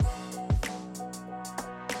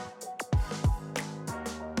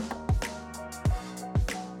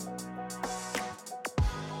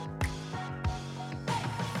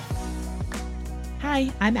Hi,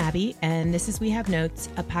 I'm Abby, and this is We Have Notes,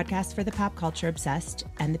 a podcast for the pop culture obsessed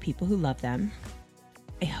and the people who love them.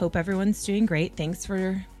 I hope everyone's doing great. Thanks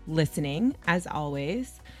for listening, as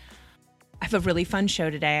always. I have a really fun show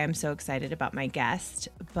today. I'm so excited about my guest,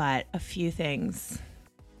 but a few things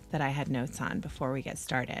that I had notes on before we get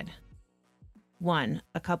started. One,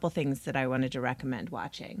 a couple things that I wanted to recommend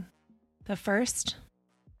watching. The first,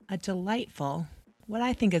 a delightful, what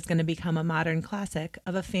I think is going to become a modern classic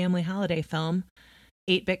of a family holiday film,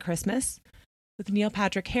 8-Bit Christmas, with Neil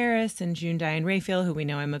Patrick Harris and June Diane Raphael, who we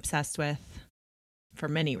know I'm obsessed with for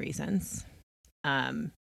many reasons,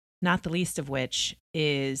 not the least of which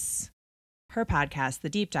is her podcast, The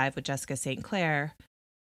Deep Dive with Jessica St. Clair.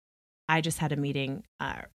 I just had a meeting,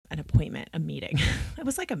 It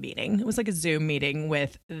was like a meeting. It was like a Zoom meeting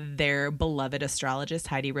with their beloved astrologist,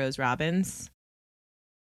 Heidi Rose Robbins.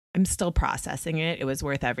 I'm still processing it. It was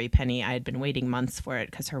worth every penny. I had been waiting months for it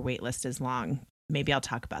because her wait list is long. Maybe I'll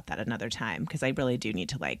talk about that another time because I really do need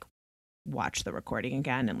to watch the recording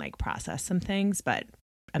again and process some things, but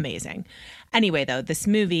amazing. Anyway, though, this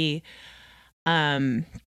movie,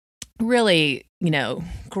 really,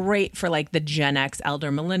 great for the Gen X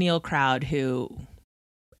elder millennial crowd who,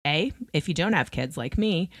 if you don't have kids like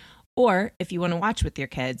me, or if you want to watch with your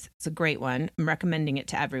kids, it's a great one. I'm recommending it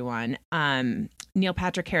to everyone. Neil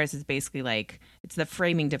Patrick Harris is basically it's the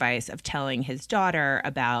framing device of telling his daughter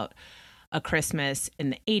about a Christmas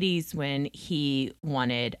in the 80s when he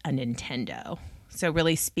wanted a Nintendo. So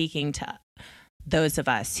really speaking to those of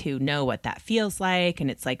us who know what that feels like. And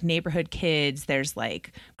it's neighborhood kids. There's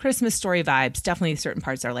Christmas story vibes. Definitely certain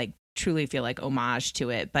parts are truly feel like homage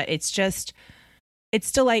to it. But it's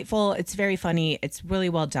delightful. It's very funny. It's really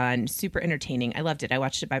well done. Super entertaining. I loved it. I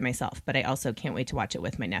watched it by myself, but I also can't wait to watch it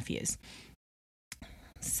with my nephews.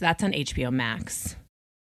 So that's on HBO Max.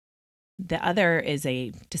 The other is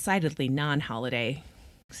a decidedly non-holiday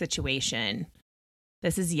situation.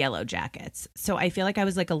 This is Yellow Jackets. So I feel like I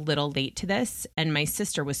was a little late to this, and my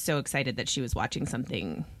sister was so excited that she was watching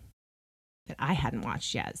something that I hadn't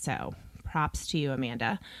watched yet. So props to you,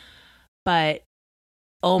 Amanda. But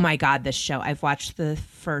oh my God, this show. I've watched the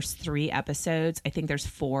first 3 episodes. I think there's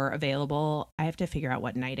 4 available. I have to figure out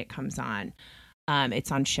what night it comes on.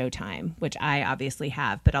 It's on Showtime, which I obviously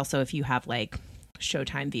have, but also if you have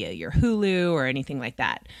Showtime via your Hulu or anything like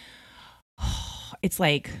that. It's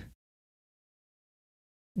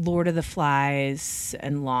Lord of the Flies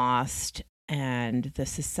and Lost and The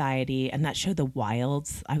Society and that show The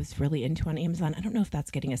Wilds I was really into on Amazon. I don't know if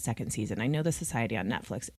that's getting a second season. I know The Society on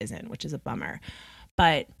Netflix isn't, which is a bummer.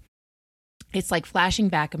 But it's flashing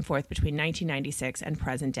back and forth between 1996 and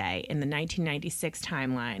present day. In the 1996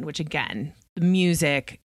 timeline, which again, the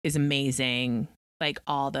music is amazing.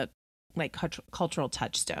 All the cultural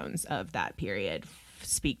touchstones of that period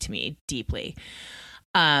speak to me deeply.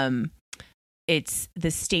 It's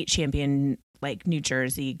the state champion, New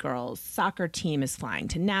Jersey girls soccer team is flying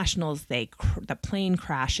to nationals. The plane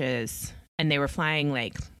crashes and they were flying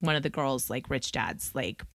one of the girls, rich dads,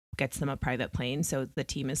 gets them a private plane. So the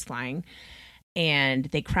team is flying and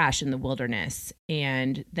they crash in the wilderness.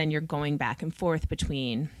 And then you're going back and forth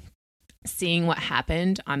between seeing what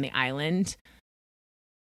happened on the island.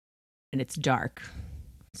 And it's dark.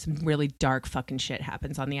 Some really dark fucking shit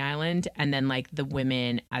happens on the island. And then the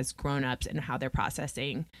women as grown-ups and how they're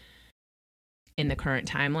processing in the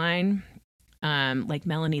current timeline.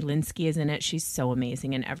 Melanie Linsky is in it. She's so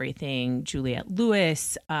amazing in everything. Juliette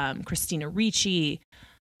Lewis, Christina Ricci.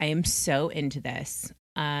 I am so into this.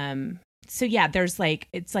 So yeah, there's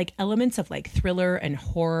it's elements of thriller and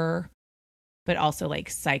horror, but also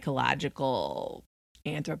psychological,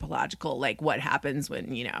 anthropological, what happens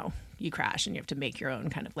when, you crash and you have to make your own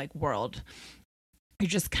kind of world. You're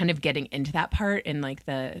just kind of getting into that part in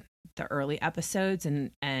the early episodes. And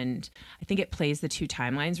I think it plays the 2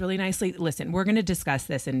 timelines really nicely. Listen, we're going to discuss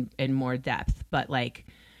this in more depth, but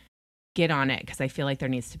get on it because I feel there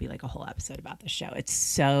needs to be a whole episode about this show. It's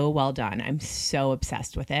so well done. I'm so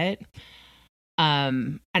obsessed with it.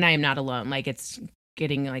 And I am not alone. It's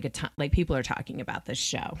getting a ton, people are talking about this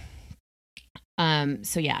show.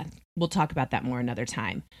 So yeah, we'll talk about that more another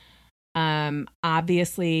time.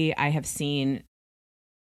 Obviously I have seen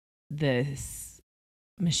this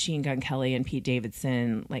Machine Gun Kelly and Pete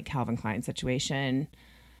Davidson, Calvin Klein situation.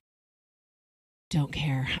 Don't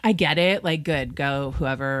care. I get it. Good, go,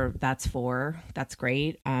 whoever that's for. That's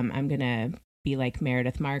great. I'm going to be like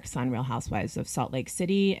Meredith Marks on Real Housewives of Salt Lake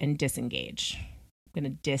City and disengage. I'm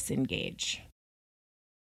going to disengage.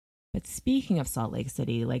 But speaking of Salt Lake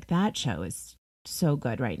City, that show is so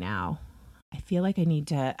good right now. I feel I need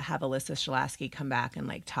to have Alyssa Shalasky come back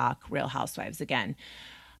and talk Real Housewives again.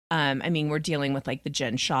 I mean, we're dealing with like the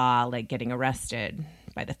Jen Shaw, like getting arrested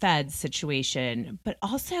by the feds situation, but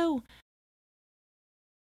also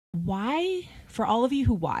why, for all of you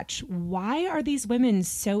who watch, why are these women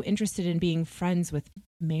so interested in being friends with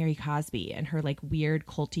Mary Cosby and her like weird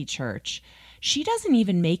culty church? She doesn't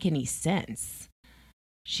even make any sense.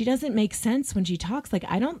 She doesn't make sense when she talks. Like,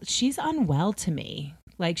 she's unwell to me.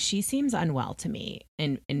 Like, she seems unwell to me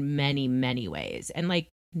in many, many ways. And like,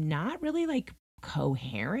 not really like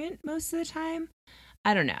coherent most of the time.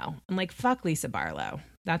 I don't know. I'm like, fuck Lisa Barlow.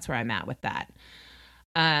 That's where I'm at with that.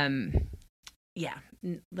 Yeah,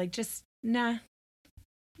 like just nah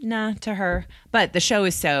to her. But the show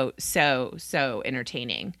is so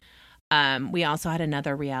entertaining. We also had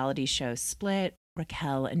another reality show split,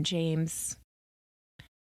 Raquel and James,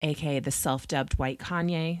 aka the self-dubbed White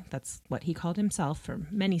Kanye. That's what he called himself for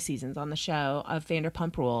many seasons on the show of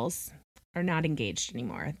Vanderpump Rules, are not engaged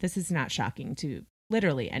anymore. This is not shocking to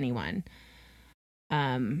literally anyone.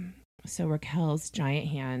 So Raquel's giant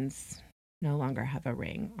hands no longer have a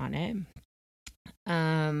ring on it.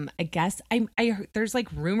 I guess I there's like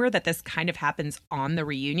rumor that this kind of happens on the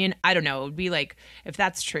reunion. I don't know. It would be like, if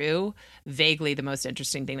that's true, vaguely the most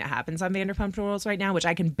interesting thing that happens on Vanderpump Rules right now, which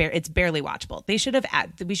I can it's barely watchable. We should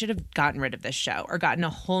have gotten rid of this show or gotten a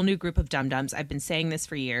whole new group of dum-dums. I've been saying this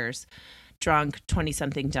for years. Drunk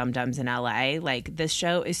 20-something dum-dums in LA. Like, this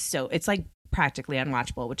show is it's like practically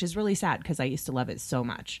unwatchable, which is really sad because I used to love it so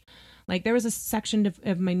much. Like, there was a section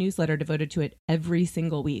of my newsletter devoted to it every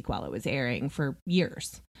single week while it was airing for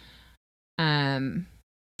years.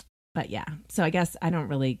 But yeah, so I guess I don't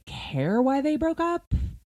really care why they broke up,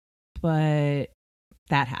 but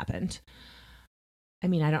that happened. I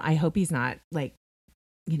mean, I hope he's not like,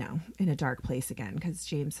 you know, in a dark place again, because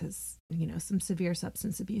James has, you know, some severe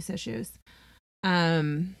substance abuse issues.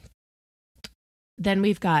 Then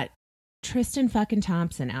we've got Tristan fucking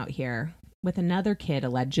Thompson out here with another kid,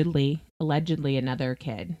 allegedly another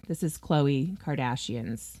kid. This is Khloe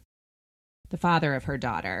Kardashian's, the father of her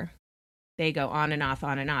daughter. They go on and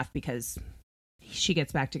off because she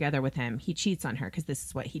gets back together with him. He cheats on her because this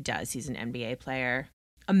is what he does. He's an NBA player,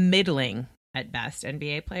 a middling at best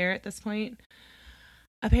NBA player at this point.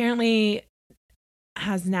 Apparently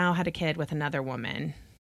has now had a kid with another woman,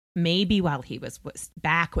 maybe while he was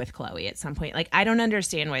back with Khloe at some point. Like, I don't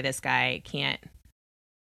understand why this guy can't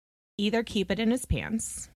either keep it in his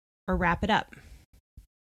pants or wrap it up.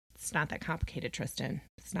 It's not that complicated, Tristan.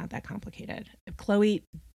 It's not that complicated. Khloe,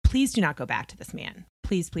 please do not go back to this man.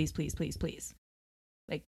 Please, please, please, please, please.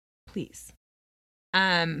 Like, please.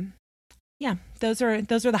 Yeah, those are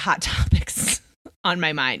the hot topics on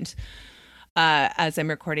my mind as I'm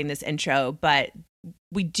recording this intro. But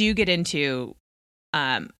we do get into,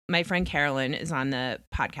 my friend Carolyn is on the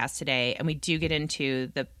podcast today, and we do get into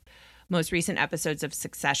the most recent episodes of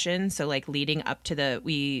Succession. So like leading up to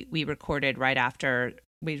we recorded right after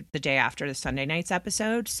the day after the Sunday night's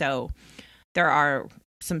episode. So there are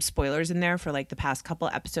some spoilers in there for like the past couple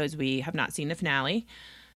episodes. We have not seen the finale.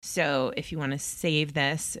 So if you want to save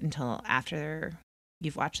this until after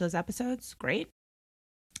you've watched those episodes, great.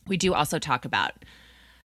 We do also talk about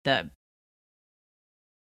the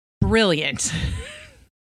brilliant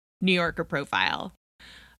New Yorker profile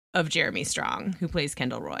of Jeremy Strong, who plays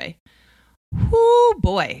Kendall Roy. Whoo,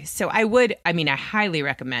 boy. So I highly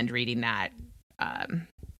recommend reading that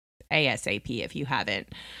ASAP if you haven't.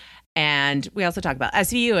 And we also talk about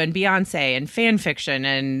SVU and Beyonce and fan fiction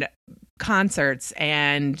and concerts.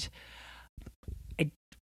 And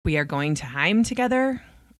we are going to Haim together.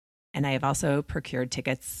 And I have also procured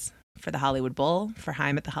tickets for the Hollywood Bowl, for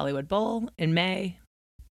Haim at the Hollywood Bowl in May.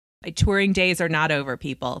 My touring days are not over,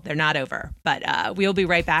 people. They're not over. But we'll be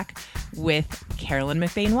right back with Carolyn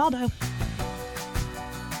McBain Waldo.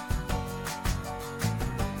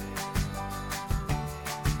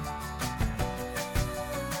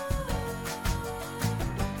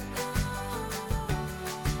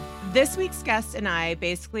 This week's guest and I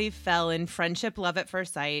basically fell in friendship love at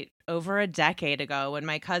first sight over a decade ago when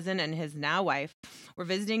my cousin and his now wife were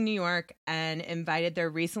visiting New York and invited their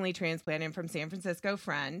recently transplanted from San Francisco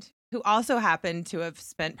friend, who also happened to have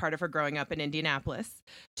spent part of her growing up in Indianapolis,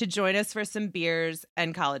 to join us for some beers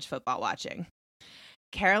and college football watching.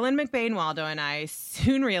 Carolyn McBain Waldo and I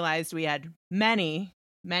soon realized we had many,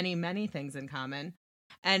 many, many things in common.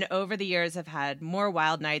 And over the years have had more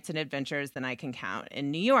wild nights and adventures than I can count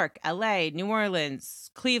in New York, LA, New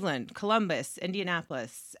Orleans, Cleveland, Columbus,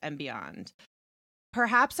 Indianapolis, and beyond.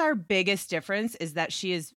 Perhaps our biggest difference is that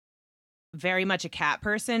she is very much a cat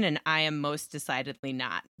person and I am most decidedly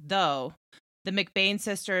not. Though the McBain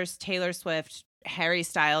sisters, Taylor Swift, Harry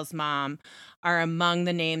Styles' mom are among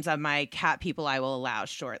the names on my Cat People I Will Allow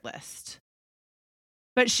shortlist.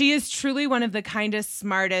 But she is truly one of the kindest,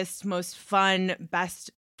 smartest, most fun,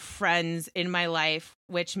 best friends in my life,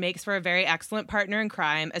 which makes for a very excellent partner in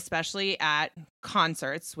crime, especially at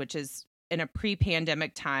concerts, which is in a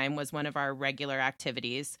pre-pandemic time was one of our regular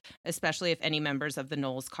activities, especially if any members of the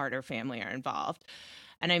Knowles Carter family are involved.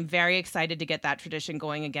 And I'm very excited to get that tradition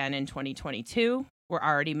going again in 2022. We're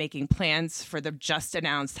already making plans for the just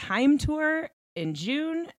announced Haim tour in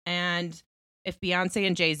June. And if Beyonce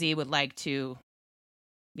and Jay-Z would like to,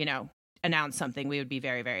 announce something, we would be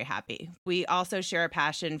very, very happy. We also share a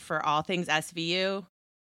passion for all things SVU,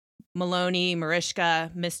 Maloney,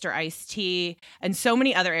 Mariska, Mr. Ice-T, and so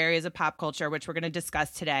many other areas of pop culture, which we're going to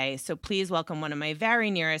discuss today. So please welcome one of my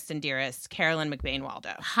very nearest and dearest, Carolyn McBain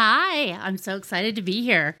Waldo. Hi, I'm so excited to be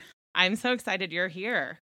here. I'm so excited you're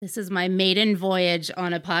here. This is my maiden voyage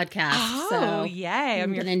on a podcast. Oh, yay.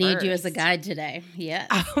 I'm going to need you as a guide today. Yeah.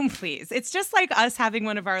 Oh, please. It's just like us having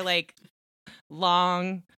one of our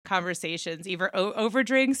long conversations, either over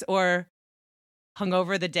drinks or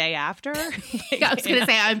hungover the day after. Yeah, I was going to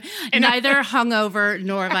say, I'm neither hungover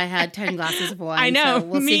nor have I had 10 glasses of wine. I know. So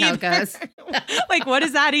we'll see how it goes. What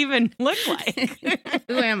does that even look like?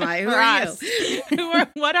 Who am I? Who are you?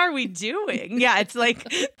 What are we doing? Yeah, it's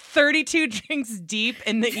 32 drinks deep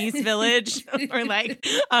in the East Village or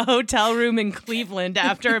a hotel room in Cleveland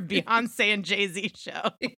after a Beyonce and Jay-Z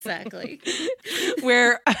show. Exactly.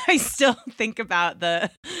 Where I still think about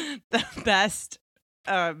the best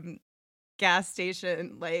gas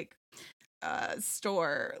station,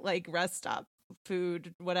 store, rest stop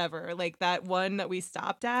food, whatever, that one that we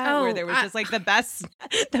stopped at where there was just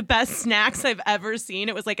the best snacks I've ever seen.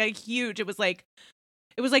 It was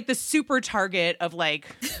it was the super Target of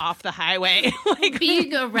off the highway.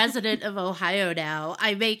 Being a resident of Ohio now,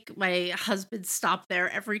 I make my husband stop there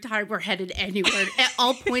every time we're headed anywhere at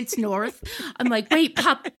all points north. I'm like, wait,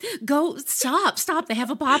 Pop, go, stop. They have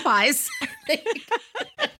a Popeyes.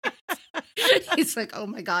 He's like, oh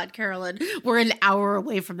my God, Carolyn, we're an hour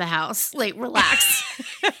away from the house. Relax.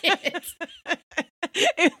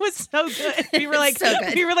 It was so good. We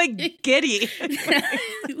were giddy.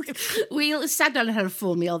 We sat down and had a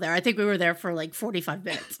full meal there. I think we were there for 45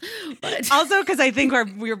 minutes. But also because I think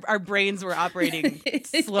our brains were operating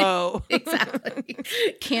slow. Exactly.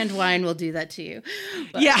 Canned wine will do that to you.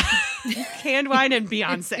 But. Yeah. Canned wine and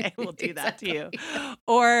Beyonce will do that to you.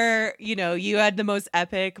 Or, you had the most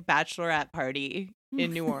epic bachelorette party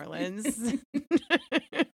in New Orleans.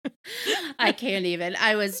 I can't even.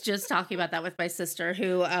 I was just talking about that with my sister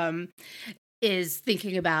who is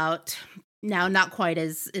thinking about now not quite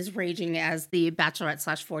as raging as the bachelorette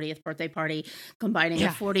 / 40th birthday party, combining a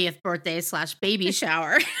 40th birthday / baby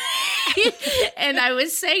shower. And I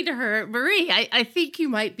was saying to her, Marie, I think you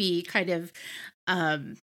might be kind of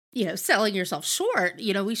selling yourself short.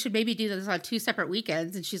 We should maybe do this on 2 separate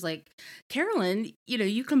weekends. And she's like, Carolyn,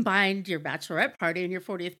 you combined your bachelorette party and your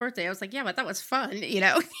 40th birthday. I was like, yeah, but that was fun,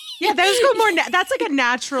 Yeah, those go more. That's a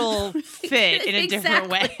natural fit in a different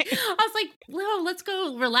way. I was like, well, let's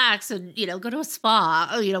go relax and, go to a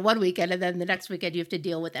spa, one weekend. And then the next weekend you have to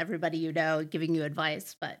deal with everybody, giving you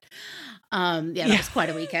advice. But that was quite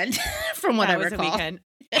a weekend from what I recall. A weekend.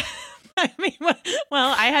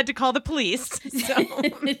 I had to call the police. So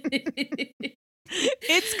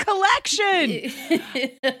it's collection.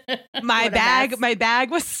 My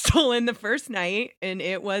bag was stolen the first night, and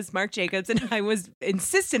it was Marc Jacobs, and I was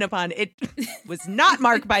insistent upon it was not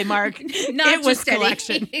Mark by Mark. It was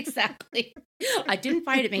collection. Exactly. I didn't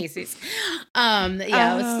find it at Macy's. God,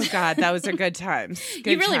 that was a good time.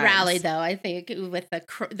 You really rallied, though, I think, with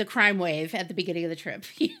the crime wave at the beginning of the trip.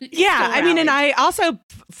 And I also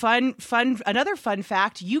another fun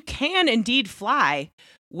fact: you can indeed fly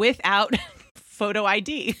without photo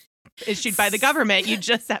ID issued by the government. You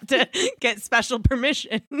just have to get special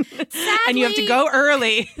permission. Sadly, and you have to go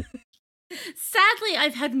early. Sadly,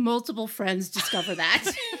 I've had multiple friends discover that.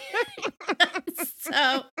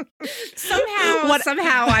 So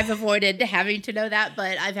somehow I've avoided having to know that,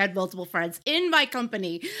 but I've had multiple friends in my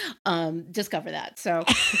company discover that. So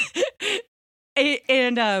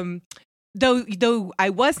Though I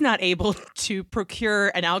was not able to procure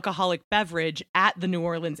an alcoholic beverage at the New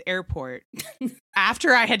Orleans airport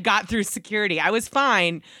after I had got through security, I was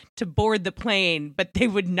fine to board the plane, but they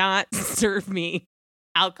would not serve me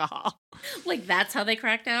alcohol. That's how they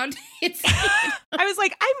crack down? I was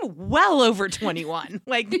like, I'm well over 21.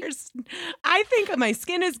 I think my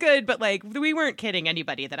skin is good, but we weren't kidding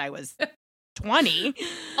anybody that I was 20.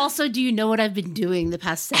 Also, do you know what I've been doing the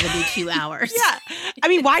past 72 hours? Yeah.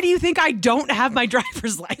 Why do you think I don't have my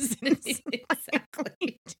driver's license? Exactly.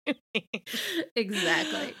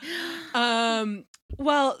 Exactly.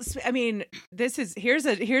 Well, I mean, here's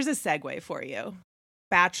a segue for you.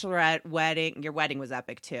 Bachelorette wedding. Your wedding was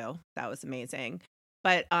epic too. That was amazing.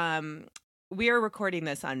 But we are recording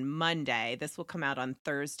this on Monday. This will come out on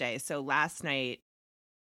Thursday. So last night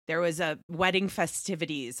there was a wedding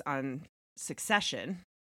festivities on Succession,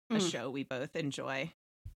 a show we both enjoy.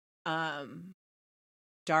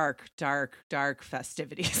 Dark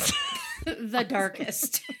festivities. The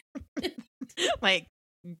darkest. Like,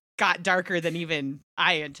 got darker than even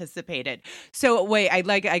I anticipated. So wait, I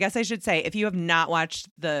guess I should say, if you have not watched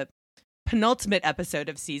the penultimate episode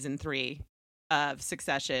of season 3 of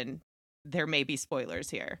Succession, there may be spoilers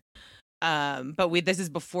here. But this is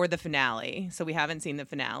before the finale, so we haven't seen the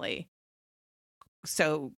finale.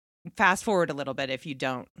 So fast forward a little bit if you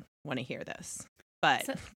don't want to hear this.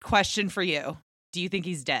 But question for you. Do you think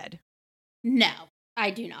he's dead? No,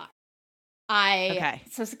 I do not.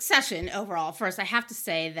 So Succession overall, first I have to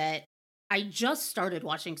say that I just started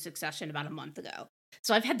watching Succession about a month ago.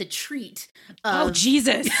 So I've had the treat of... Oh,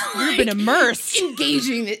 Jesus. You've been immersed.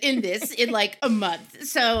 Engaging in this in like a month.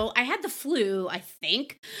 So I had the flu, I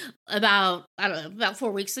think, about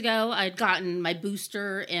 4 weeks ago. I'd gotten my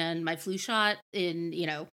booster and my flu shot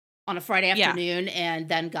on a Friday afternoon, and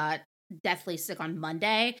then got deathly sick on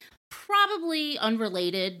Monday. Probably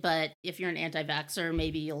unrelated, but if you're an anti-vaxxer,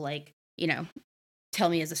 maybe you'll tell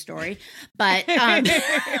me as a story. But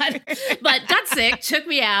but got sick, took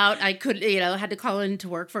me out. I could had to call into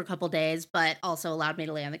work for a couple days, but also allowed me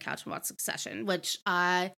to lay on the couch and watch Succession, which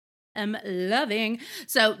I am loving.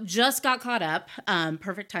 So just got caught up,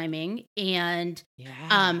 perfect timing, and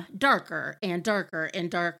darker and darker and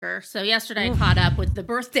darker. So yesterday I caught up with the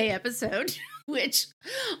birthday episode, which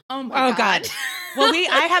oh God. Well,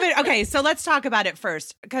 I haven't. Okay, so let's talk about it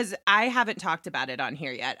first, because I haven't talked about it on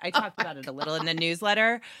here yet. I talked about it a little in the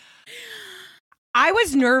newsletter. I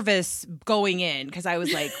was nervous going in because I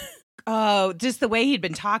was like, oh, just the way he'd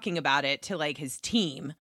been talking about it to like his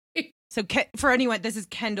team. So for anyone, this is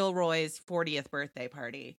Kendall Roy's 40th birthday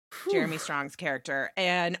party, Jeremy Strong's character.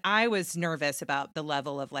 And I was nervous about the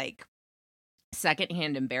level of like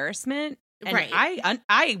secondhand embarrassment. And right.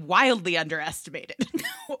 I wildly underestimated.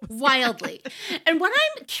 Wildly. And what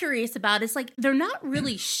I'm curious about is like, they're not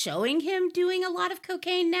really showing him doing a lot of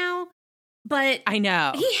cocaine now, but I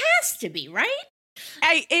know he has to be, right?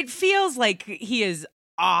 It feels like he is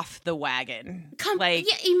off the wagon. Yeah,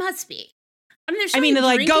 he must be.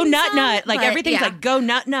 Like go nut, like everything's like go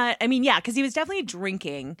nut. I mean, yeah, because he was definitely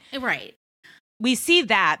drinking. Right. We see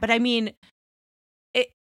that, but I mean,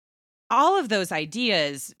 all of those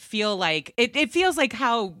ideas feel like it feels like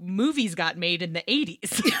how movies got made in the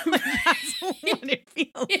 80s. Like, that's what it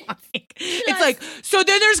feels like. It's like, so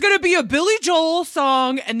then there's going to be a Billy Joel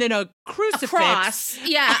song and then a crucifix. Cross,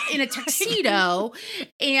 in a tuxedo.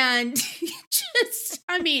 And just,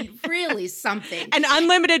 really something. An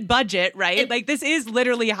unlimited budget, right? Like, this is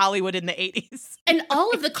literally Hollywood in the 80s. And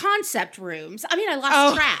all of the concept rooms. I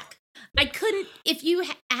lost track. I couldn't, if you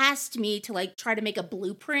asked me to like try to make a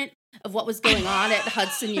blueprint of what was going on at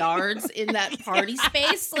Hudson Yards in that party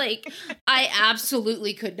space, like I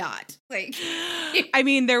absolutely could not. Like,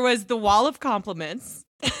 there was the wall of compliments.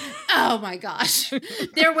 Oh my gosh.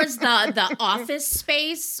 There was the office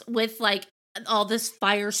space with like all this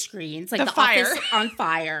fire screens, like the office on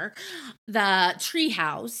fire, the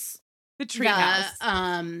treehouse. The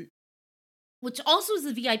treehouse. Which also is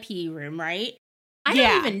the VIP room, right? I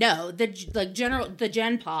don't even know the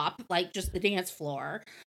Gen Pop, like just the dance floor.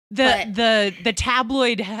 The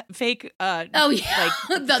tabloid fake like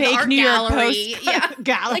the fake art New York gallery. Post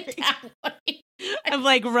gallery of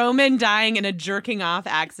like Roman dying in a jerking off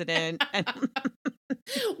accident,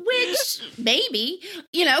 which maybe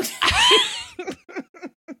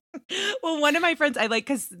Well, one of my friends, I like,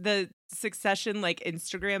 because the Succession like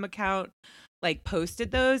Instagram account like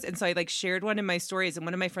posted those, and so I like shared one in my stories, and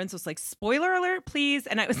one of my friends was like, spoiler alert please,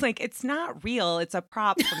 and I was like, it's not real, it's a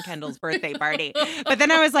prop from Kendall's birthday party. But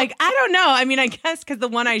then I was like, I don't know, I guess because the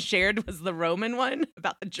one I shared was the Roman one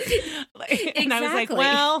about the and I was like,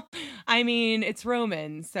 well, it's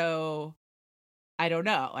Roman, so I don't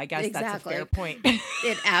know, I guess that's a fair point.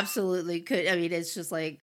 It absolutely could. It's just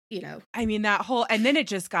like, that whole, and then it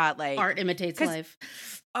just got like art imitates life.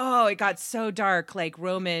 Oh, it got so dark. Like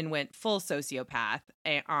Roman went full sociopath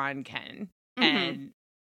on Ken. Mm-hmm.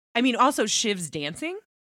 And also Shiv's dancing.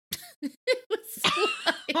 It was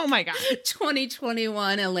like oh my God.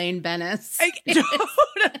 2021 Elaine Bennis.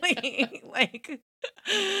 Totally.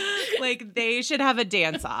 like they should have a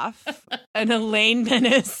dance off. An Elaine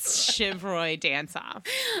Bennis Shiv Roy dance off.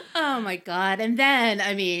 Oh my God. And then,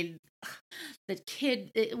 the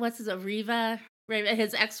kid, what's his Riva?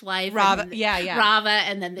 his ex-wife, Rava. and Yeah. Rava,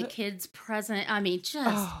 and then the kids present. I mean,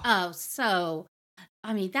 just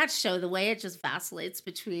that show, the way it just vacillates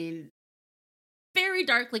between very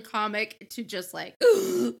darkly comic to just like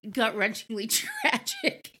gut-wrenchingly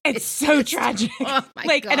tragic. It's so tragic. Oh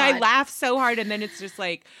my God. And I laugh so hard, and then it's just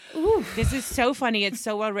like, Ooh. this is so funny. It's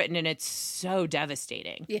so well written, and it's so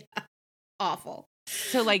devastating. Yeah, awful.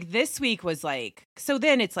 So like this week was like, so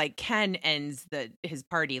then it's like Ken ends his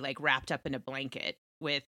party like wrapped up in a blanket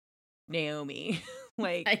with Naomi.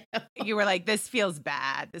 Like you were like, this feels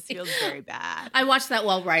bad. This feels very bad. I watched that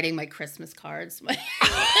while writing my Christmas cards.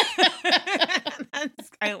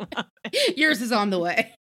 I love it. Yours is on the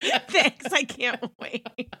way. Thanks. I can't wait.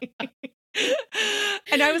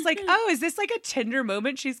 And I was like, oh, is this like a tender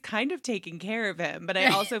moment? She's kind of taking care of him. But I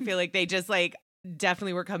also feel like they just like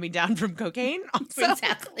definitely were coming down from cocaine. Also.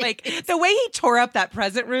 Exactly. Like the way he tore up that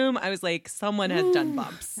present room, I was like, someone has done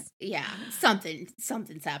bumps. Yeah,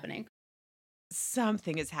 something's happening.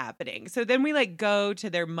 Something is happening. So then we like go to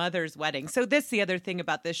their mother's wedding. So this the other thing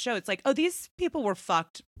about this show. It's like, oh, these people were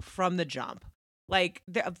fucked from the jump. Like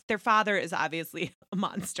their father is obviously a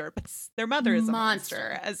monster, but their mother is a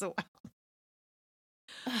monster as well.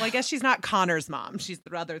 Well, I guess she's not Connor's mom. She's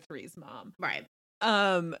the other three's mom. Right.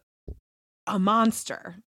 A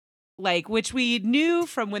monster. Like, which we knew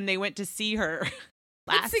from when they went to see her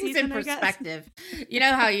last things season, in perspective. You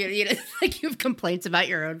know how you know, like you have complaints about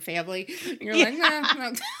your own family. And you're like,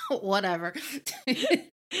 nah, whatever.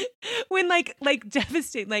 When like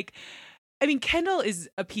devastating, like, I mean, Kendall is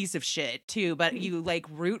a piece of shit too, but you like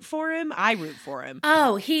root for him. I root for him.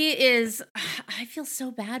 Oh, he is. I feel so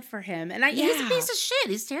bad for him. And he's a piece of shit.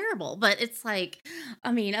 He's terrible. But it's like,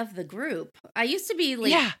 I mean, of the group, I used to be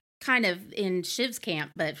like kind of in Shiv's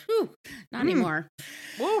camp, but not anymore.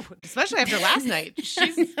 Whoa, especially after last night.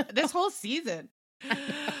 She's this whole season.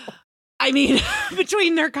 I mean,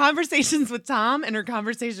 between her conversations with Tom and her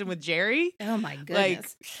conversation with Jerry. Oh my goodness. Like,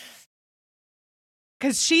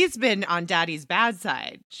 because she's been on Daddy's bad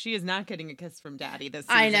side. She is not getting a kiss from Daddy this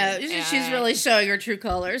season. I know. She's really showing her true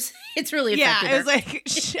colors. It's really affected her.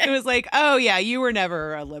 It was like, oh yeah, you were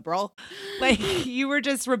never a liberal. Like you were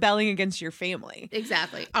just rebelling against your family.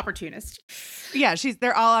 Exactly. Opportunist. Yeah,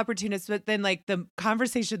 they're all opportunists, but then like the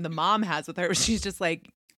conversation the mom has with her, she's just like,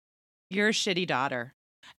 you're a shitty daughter.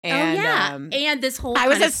 And, and this whole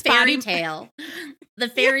kind of fairy tale. The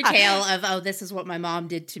fairy tale of, this is what my mom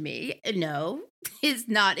did to me. No, it's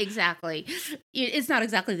not exactly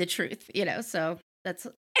the truth, you know, so that's.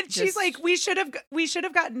 And she's like, you should have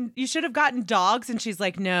gotten dogs. And she's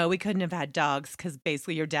like, no, we couldn't have had dogs because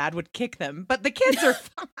basically your dad would kick them, but the kids are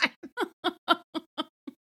fine.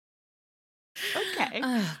 Okay.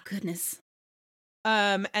 Oh, goodness.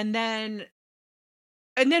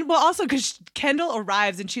 And then, well, also because Kendall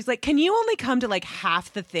arrives and she's like, can you only come to like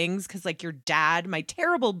half the things? Because like your dad, my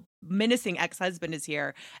terrible menacing ex-husband is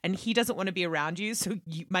here and he doesn't want to be around you. So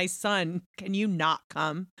my son, can you not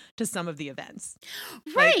come to some of the events?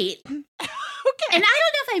 Right. Like, okay. And I don't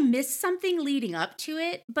know if I missed something leading up to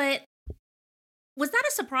it, but was that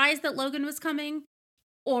a surprise that Logan was coming?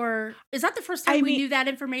 Or is that the first time we knew that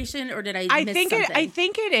information, or did I miss something? I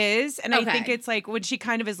think it is, and I think it's like when she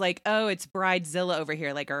kind of is like, "Oh, it's Bridezilla over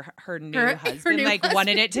here," like her new husband,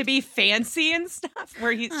 wanted it to be fancy and stuff.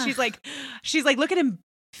 Where she's like, look at him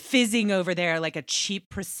fizzing over there like a cheap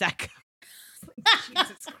prosecco.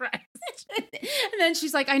 Jesus Christ! And then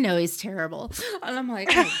she's like, "I know he's terrible," and I'm like,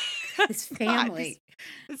 oh, "His family,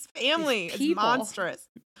 his family is monstrous."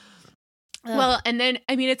 Well, and then,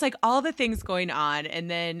 I mean, it's like all the things going on. And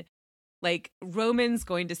then like Roman's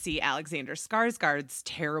going to see Alexander Skarsgård's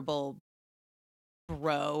terrible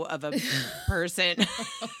bro of a person.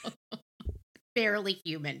 Barely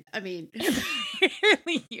human. I mean,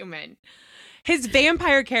 barely human. His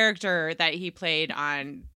vampire character that he played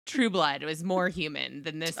on True Blood was more human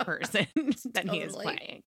than this person that he is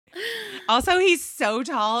playing. Also, he's so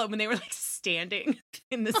tall. When they were like standing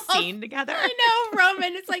in the scene together, I know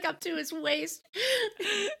Roman is like up to his waist.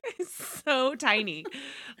 He's so tiny.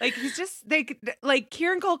 Like he's just like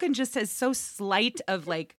Kieran Culkin just has so slight of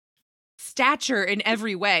like stature in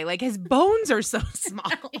every way. Like his bones are so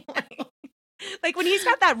small. Like when he's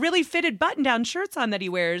got that really fitted button-down shirts on that he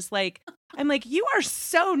wears, like I'm like, you are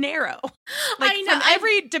so narrow. Like I know, from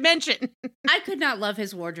every dimension. I could not love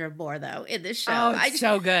his wardrobe more though in this show. Oh, it's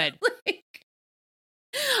so good. Like,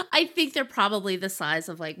 I think they're probably the size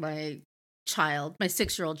of like my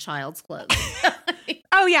 6-year-old child's clothes.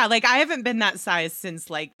 Oh yeah, like I haven't been that size since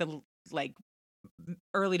like the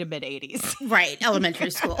early to mid 80s. Right,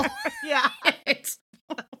 elementary school. Yeah.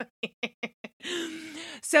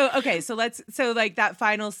 So like that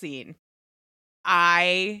final scene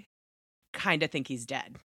I kind of think he's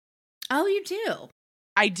dead. Oh, you do?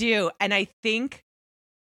 I do. And I think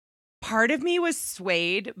part of me was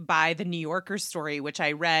swayed by the New Yorker story, which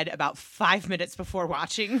I read about 5 minutes before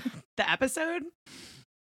watching the episode.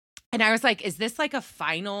 And I was like, is this like a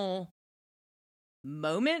final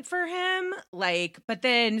moment for him? Like, but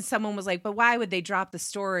then someone was like, but why would they drop the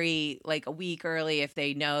story like a week early if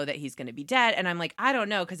they know that he's going to be dead? And I'm like, I don't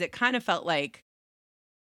know, because it kind of felt like,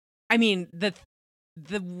 I mean, the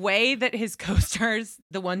way that his co-stars,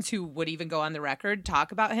 the ones who would even go on the record,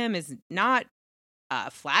 talk about him is not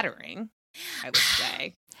flattering, I would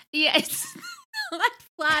say. Yeah, it's not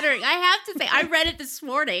flattering. I have to say, I read it this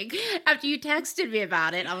morning after you texted me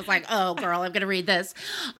about it. I was like, oh, girl, I'm going to read this.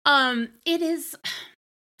 It is,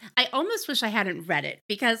 I almost wish I hadn't read it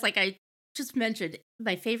because, like I just mentioned, it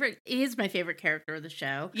is my favorite character of the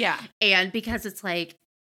show. Yeah. And because it's like,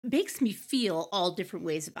 makes me feel all different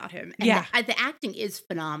ways about him. And yeah. The acting is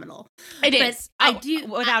phenomenal. It is. I do.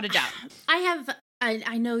 Without a doubt.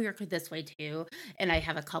 I know you're this way too, and I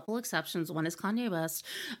have a couple exceptions. One is Kanye West,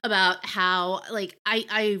 about how like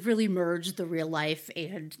I really merge the real life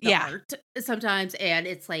and the art sometimes, and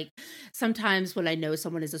it's like sometimes when I know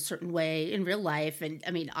someone is a certain way in real life, and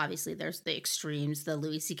I mean obviously there's the extremes, the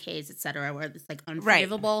Louis C.K.'s, etc., where it's like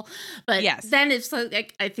unforgivable, but then it's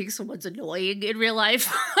like I think someone's annoying in real life.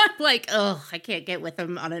 I'm like, oh, I can't get with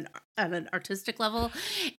them on an artistic level,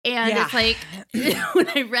 and it's like when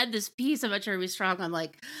I read this piece about Jeremy Strong, I'm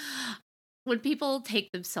like, when people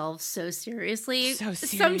take themselves so seriously,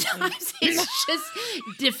 sometimes it's just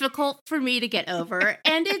difficult for me to get over.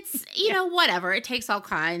 And it's, whatever. It takes all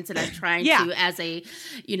kinds. And I'm trying to, as a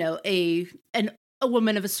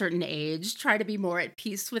woman of a certain age, try to be more at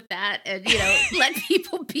peace with that and, let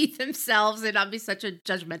people be themselves and not be such a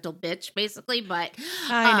judgmental bitch, basically. But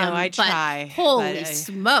I know, I try. Holy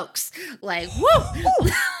smokes. Like, whoo!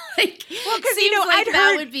 Like, well, because I'd heard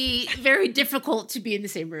that would be very difficult to be in the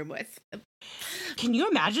same room with. Can you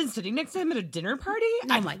imagine sitting next to him at a dinner party?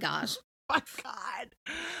 Oh my gosh! Oh my God!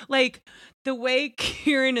 Like the way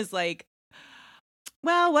Kieran is like,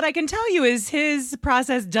 well, what I can tell you is his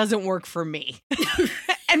process doesn't work for me.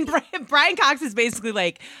 And Brian Cox is basically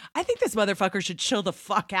like, I think this motherfucker should chill the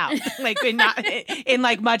fuck out, like in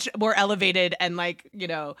like much more elevated and like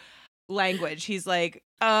language. He's like,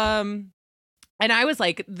 And I was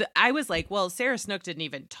like, well, Sarah Snook didn't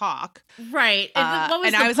even talk, right?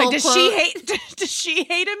 And I was like, does she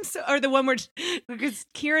hate him? Or the one where, because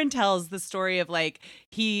Kieran tells the story of like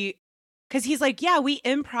because he's like, yeah, we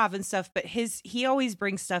improv and stuff, but he always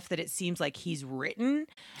brings stuff that it seems like he's written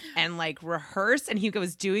and like rehearsed, and he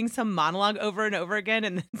was doing some monologue over and over again,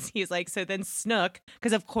 and then he's like, so then Snook,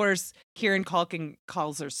 because of course Kieran Culkin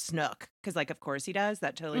calls her Snook, because like of course he does,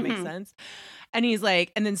 that totally makes sense, and he's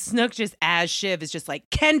like, and then Snook just as Shiv is just like,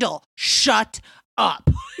 Kendall, shut up.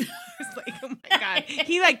 It's like, oh my God,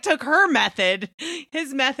 he like took her method,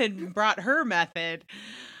 his method brought her method.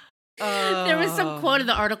 There was some quote in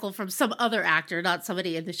the article from some other actor, not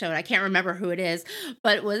somebody in the show, and I can't remember who it is,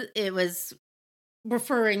 but it was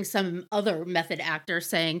referring some other method actor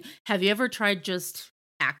saying, have you ever tried just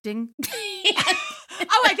acting?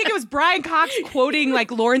 Oh, I think it was Brian Cox quoting like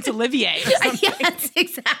Laurence Olivier or something. Yes,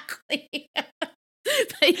 exactly.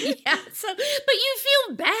 But you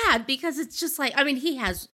feel bad because it's just like, I mean, he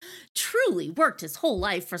has truly worked his whole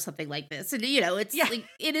life for something like this. And, it's like,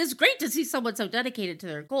 it is great to see someone so dedicated to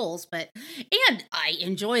their goals, and I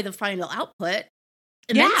enjoy the final output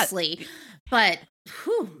immensely. Yeah. But,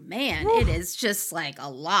 man, it is just like a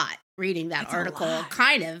lot reading that article.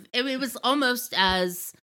 Kind of. It was almost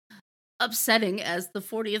as upsetting as the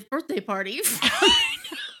 40th birthday party.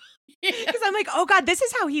 Because I'm like, oh God, this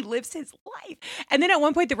is how he lives his life. And then at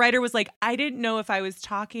one point the writer was like, I didn't know if I was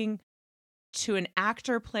talking to an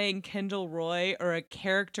actor playing Kendall Roy or a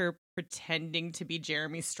character pretending to be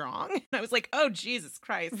Jeremy Strong. And I was like, oh, Jesus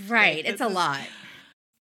Christ. Right. It's a lot.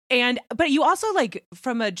 But you also like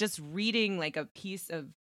from just reading like a piece of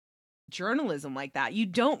journalism like that, you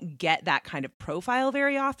don't get that kind of profile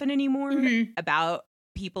very often anymore about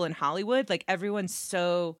people in Hollywood. Like everyone's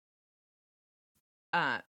so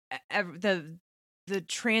the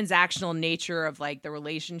transactional nature of like the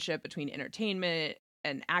relationship between entertainment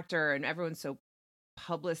and actor, and everyone's so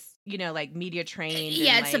like media trained.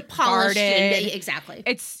 Yeah, and, it's like, a polished. Exactly.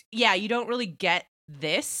 It's you don't really get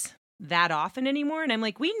this that often anymore. And I'm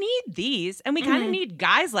like, we need these, and we kind of need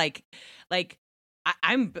guys like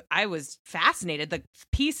I was fascinated. The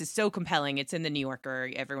piece is so compelling. It's in the New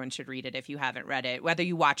Yorker. Everyone should read it if you haven't read it. Whether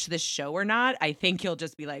you watch this show or not, I think you'll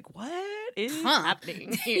just be like, what is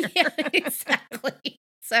happening here? Yeah, exactly.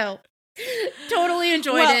 So Totally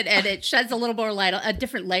enjoyed it, and it sheds a little more light, a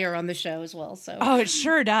different layer on the show as well. So, oh, it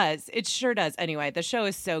sure does. It sure does. Anyway, the show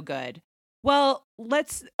is so good. Well,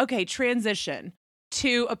 transition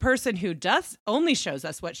to a person who only shows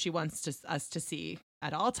us what she wants us to see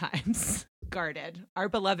at all times. Guarded, our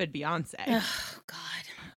beloved Beyonce. Oh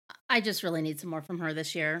God, I just really need some more from her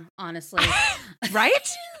this year, honestly. Right?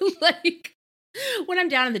 Like, when I'm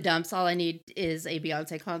down in the dumps, all I need is a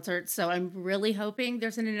Beyonce concert. So I'm really hoping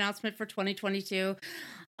there's an announcement for 2022.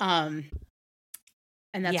 And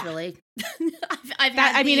that's really, I've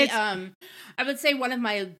had I would say one of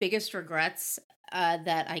my biggest regrets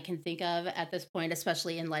that I can think of at this point,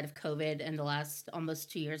 especially in light of COVID and the last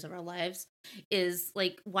almost 2 years of our lives, is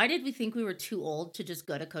like, why did we think we were too old to just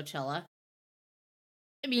go to Coachella?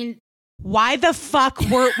 I mean, why the fuck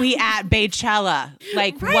were we at Beychella?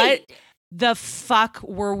 Like, what the fuck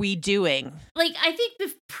were we doing? Like, I think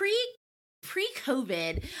the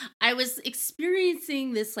pre-COVID, I was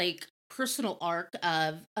experiencing this like personal arc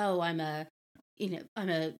of, I'm a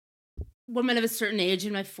woman of a certain age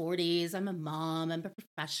in my 40s. I'm a mom. I'm a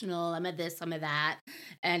professional. I'm a this. I'm a that.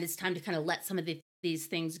 And it's time to kind of let some of these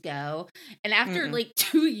things go. And after like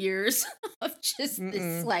 2 years of just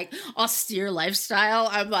this like austere lifestyle,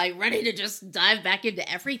 I'm like ready to just dive back into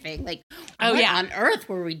everything. Like, what on earth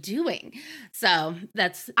were we doing? So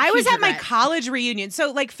I was at my college reunion.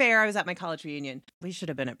 So like fair, I was at my college reunion. We should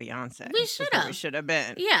have been at Beyonce. We should have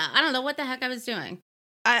been. Yeah. I don't know what the heck I was doing.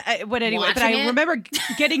 I remember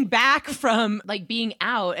getting back from like being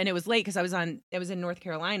out, and it was late because I was in North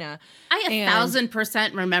Carolina. I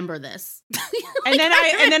 1,000% remember this. And then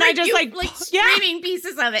I just like streaming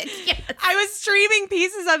pieces of it. Yes. I was streaming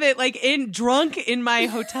pieces of it like drunk in my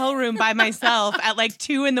hotel room by myself at like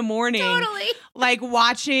 2 a.m. Totally. Like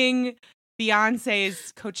watching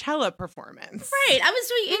Beyonce's Coachella performance. Right. I was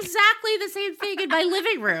doing exactly the same thing in my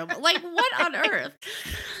living room. Like, what on earth?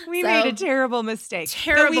 We made a terrible mistake.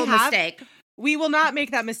 Mistake. We will not make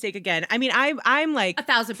that mistake again. I mean, I'm like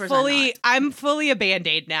 1,000% I'm fully a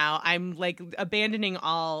Band-Aid now. I'm like abandoning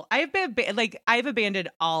all. I've abandoned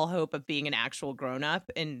all hope of being an actual grown up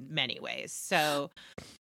in many ways. So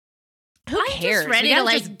who cares? I'm just ready to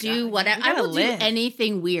like do whatever. I will do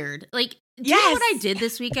anything weird. Like, do you know what I did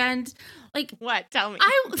this weekend? Like, what? Tell me.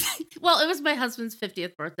 Well, it was my husband's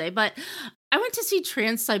 50th birthday, but I went to see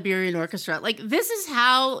Trans-Siberian Orchestra. Like, this is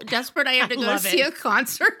how desperate I am to go see a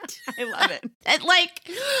concert. I love it. And like,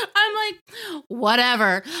 I'm like,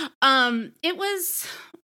 whatever. It was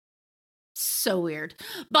so weird,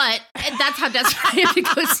 but that's how desperate I am to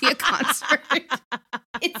go see a concert.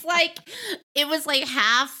 It's like, it was like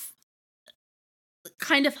half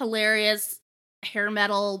kind of hilarious hair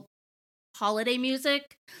metal holiday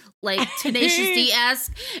music, like Tenacious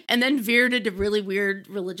D-esque, and then veered into really weird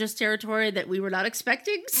religious territory that we were not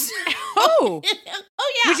expecting. Oh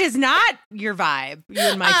yeah, which is not your vibe. You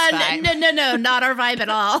and Mike's vibe. No, not our vibe at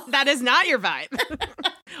all. That is not your vibe,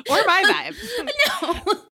 or my vibe.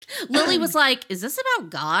 No. Lily was like, "Is this about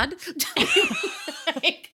God?"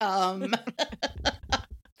 Like,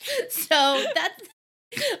 so that's.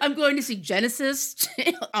 I'm going to see Genesis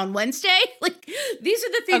on Wednesday. Like, these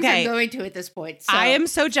are the things I'm going to at this point. So. I am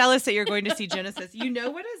so jealous that you're going to see Genesis. You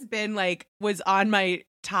know what has been like, was on my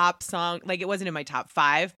top song. Like, it wasn't in my top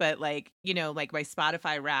 5, but like, you know, like my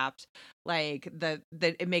Spotify Wrapped, like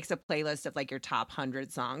it makes a playlist of like your top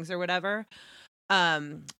 100 songs or whatever.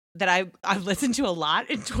 That I've listened to a lot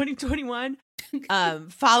in 2021.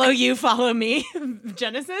 Follow You, Follow Me,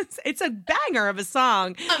 Genesis. It's a banger of a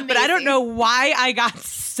song. Amazing. But I don't know why I got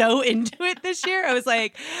so into it this year. I was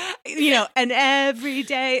like, you know, and every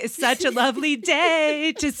day is such a lovely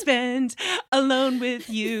day to spend alone with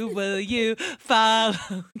you. Will you follow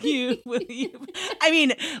you? Will you? I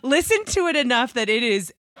mean, listen to it enough that it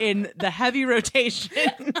is in the heavy rotation.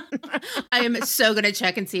 I am so gonna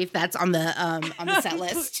check and see if that's on the set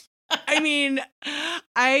list. I mean,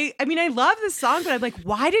 I love this song, but I'm like,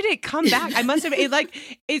 why did it come back? I must have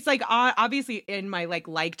it's like obviously in my like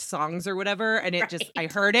liked songs or whatever, and it just I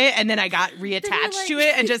heard it and then I got reattached to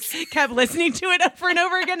it and just kept listening to it over and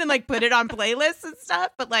over again and like put it on playlists and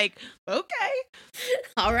stuff. But like, okay,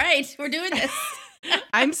 all right, we're doing this.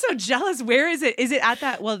 I'm so jealous. Where is it? Is it at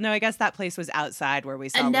that? Well, no, I guess that place was outside where we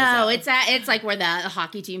saw. No, Lizzo. It's like where the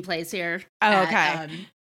hockey team plays here. Oh, okay.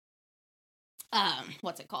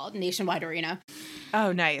 What's it called? Nationwide Arena.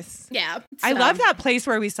 Oh, nice. Yeah. So. I love that place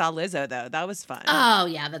where we saw Lizzo, though. That was fun. Oh,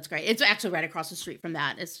 yeah, that's great. It's actually right across the street from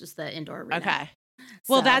that. It's just the indoor arena. Okay.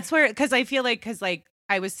 Well, that's where, because I feel like,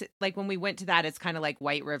 I was like, when we went to that, it's kind of like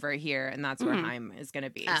White River here, and that's where Haim is going to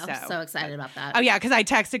be. Oh, so excited about that. Oh, yeah, because I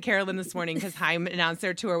texted Carolyn this morning because Haim announced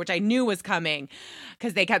their tour, which I knew was coming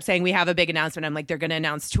because they kept saying, we have a big announcement. I'm like, they're going to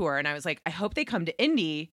announce tour. And I was like, I hope they come to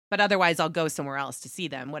Indy, but otherwise I'll go somewhere else to see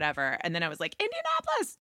them, whatever. And then I was like,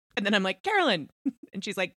 Indianapolis. And then I'm like, Carolyn. And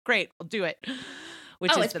she's like, great, I'll do it.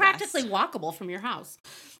 Which is it's practically walkable from your house.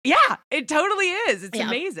 Yeah, it totally is. It's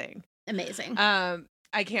amazing. Amazing.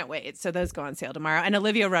 I can't wait. So those go on sale tomorrow. And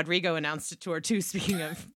Olivia Rodrigo announced a tour too, speaking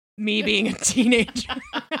of me being a teenager.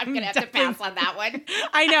 I'm going to have to pass on that one.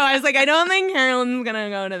 I know. I was like, I don't think Carolyn's going to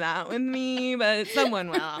go to that with me, but someone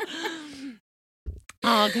will.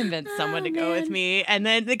 I'll convince someone to go with me. And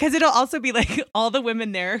then, because it'll also be like all the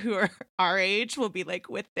women there who are our age will be like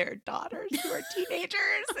with their daughters who are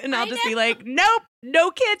teenagers. And I'll just be like, nope,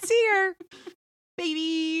 no kids here.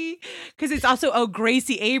 Baby, because it's also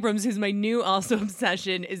Gracie Abrams, who's my new also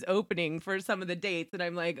obsession, is opening for some of the dates, and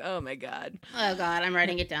I'm like, oh my god, I'm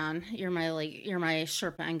writing it down. You're my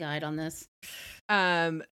Sherpa guide on this.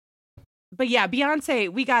 But yeah, Beyonce,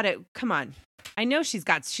 we got it. Come on, I know she's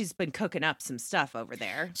been cooking up some stuff over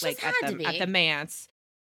there, like at the Manse.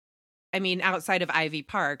 I mean, outside of Ivy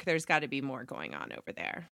Park, there's got to be more going on over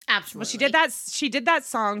there. Absolutely. Well, she did that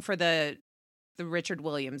song for the Richard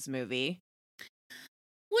Williams movie.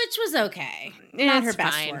 Which was okay. Not her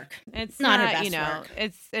best work. It's not her best work.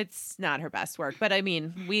 It's not her best work. But I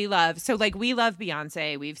mean, we love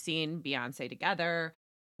Beyonce. We've seen Beyonce together.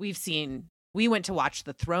 We went to watch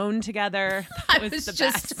The Throne together. I was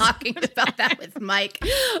just talking about that with Mike.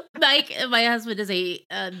 Mike, my husband, is a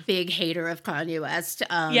big hater of Kanye West.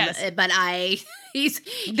 Yes. But he is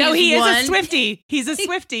a Swiftie. He's a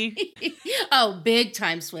Swiftie. Big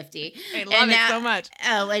time Swiftie. I love it so much.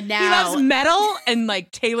 Oh, and now he loves metal and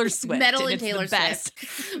like Taylor Swift. Metal and Taylor Swift,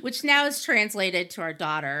 which now is translated to our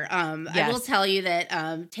daughter. Yes. I will tell you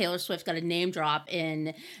that Taylor Swift got a name drop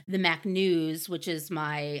in the Mac News, which is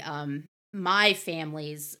my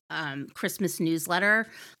family's Christmas newsletter.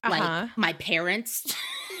 Like my parents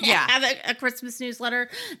have a Christmas newsletter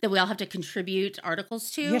that we all have to contribute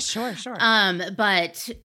articles to. Yeah, sure. But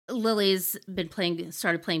Lily's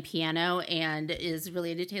started playing piano and is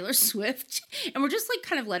really into Taylor Swift, and we're just like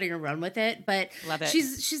kind of letting her run with it. But love it.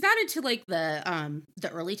 She's not into like the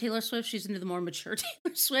early Taylor Swift. She's into the more mature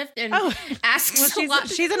Taylor Swift, and asks a lot.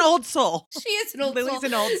 She's an old soul. She is an old soul. Lily's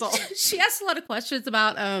an old soul. She asks a lot of questions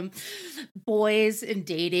about boys and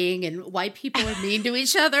dating and why people are mean to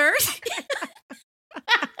each other.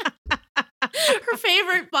 Her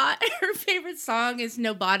favorite song is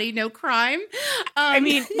 "No Body, No Crime." I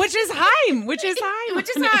mean, which is Haim.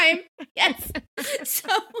 Yes. So,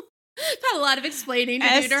 got a lot of explaining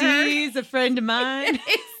to do to her. Is a friend of mine.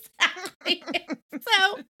 Exactly.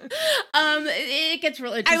 So, it gets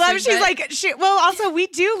really interesting. I love. She's like, also, we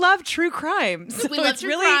do love true crime. So we love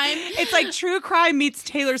true crime. It's like true crime meets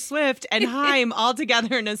Taylor Swift and Haim all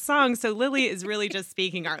together in a song. So Lily is really just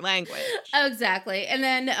speaking our language. Oh, exactly. And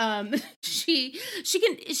then she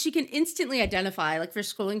can instantly identify, like, if you're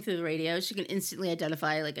scrolling through the radio, she can instantly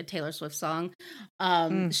identify like a Taylor Swift song.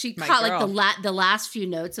 She caught like the last few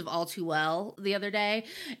notes of All Too Well the other day,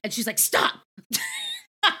 and she's like, "Stop."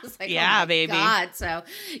 I was like, yeah, oh my baby. God. So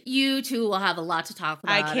you two will have a lot to talk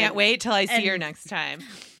about. I can't wait till I see her next time.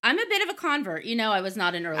 I'm a bit of a convert. I was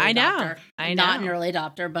not an early adopter. I know. Not an early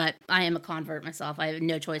adopter, but I am a convert myself. I have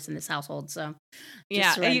no choice in this household. So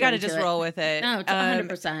yeah, you got to just roll with it. No,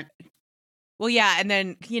 100%. Well, yeah, and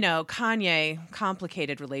then, Kanye,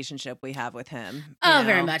 complicated relationship we have with him. Oh,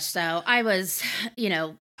 very much so. I was,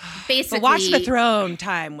 basically. But Watch the Throne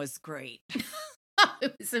time was great.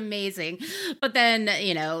 It was amazing. But then,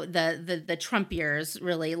 the Trump years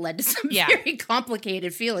really led to some very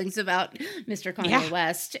complicated feelings about Mr. Kanye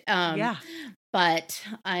West. But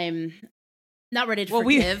I'm not ready to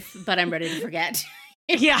forgive, but I'm ready to forget.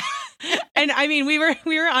 Yeah. And I mean, we were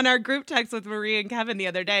on our group text with Marie and Kevin the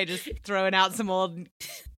other day, just throwing out some old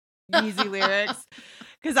Yeezy lyrics.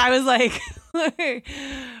 Cause I was like,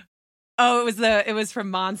 it was from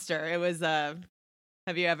Monster. It was,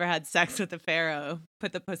 have you ever had sex with a pharaoh?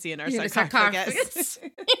 Put the pussy in our sarcophagus.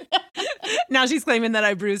 Now she's claiming that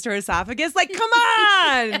I bruised her esophagus. Like, come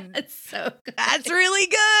on. It's so good. That's really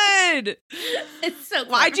good. It's so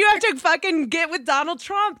good. Why'd you have to fucking get with Donald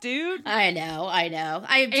Trump, dude? I know. I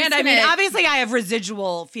mean, obviously I have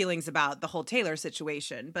residual feelings about the whole Taylor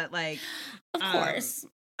situation, but like. Of course.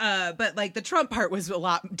 But like the Trump part was a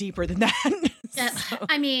lot deeper than that. So.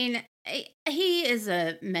 I mean, he is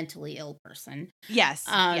a mentally ill person. Yes.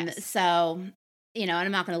 So you know, and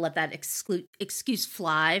I'm not going to let that excuse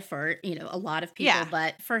fly for, you know, a lot of people,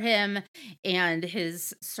 but for him and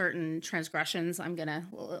his certain transgressions,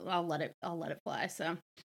 I'll let it fly. So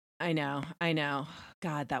I know.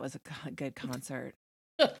 God, that was a good concert.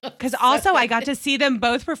 Because also I got to see them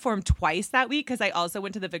both perform twice that week, because I also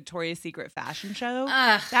went to the Victoria's Secret fashion show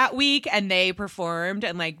that week, and they performed,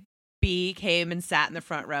 and like B came and sat in the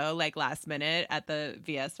front row like last minute at the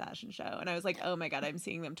VS fashion show, and I was like, oh my God, I'm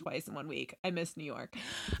seeing them twice in 1 week. I miss New York.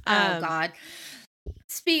 Oh God.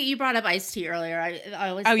 You brought up Ice-T earlier. I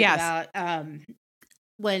always think about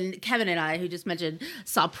when Kevin and I, who just mentioned,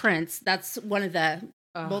 saw Prince. That's one of the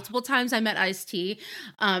multiple times I met Ice-T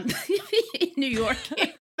in New York.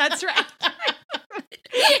 That's right.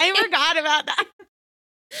 I forgot about that.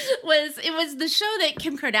 It was the show that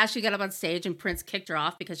Kim Kardashian got up on stage and Prince kicked her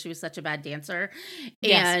off because she was such a bad dancer.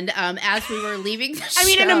 Yes. And as we were leaving the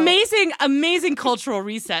show, an amazing cultural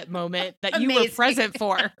reset moment that you were present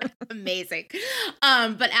for. Amazing.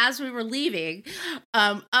 But as we were leaving,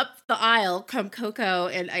 up the aisle come Coco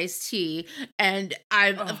and Ice-T, and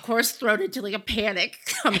I'm of course thrown into like a panic.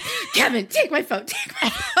 Kevin, take my phone.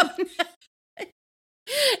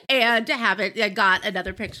 And to have it, I got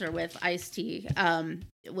another picture with Ice-T,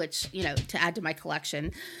 which, you know, to add to my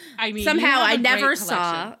collection. I mean, somehow I never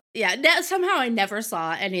saw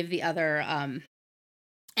any of the other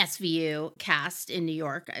SVU cast in New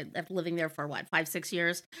York. I've living there for 5-6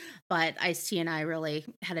 years, but Ice-T and I really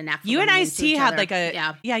had a knack for you and Ice-T had like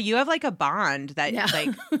you have like a bond that like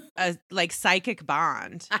a like psychic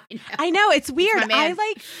bond. I know it's weird.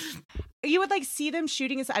 You would like see them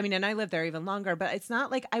shooting. I mean, and I live there even longer, but it's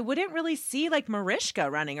not like I wouldn't really see like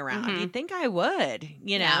Mariska running around. Mm-hmm. You'd think I would,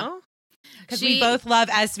 you know? Because we both love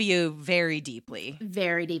SVU very deeply.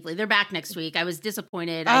 Very deeply. They're back next week. I was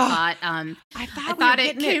disappointed. I thought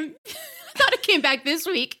it came back this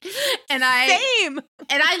week. And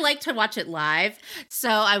I like to watch it live. So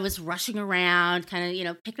I was rushing around, kind of, you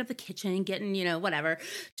know, picking up the kitchen, getting, you know, whatever,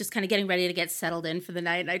 just kind of getting ready to get settled in for the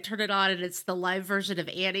night. And I turn it on and it's the live version of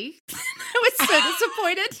Annie. I was so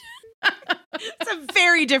disappointed. It's a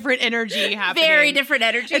very different energy happening. Very different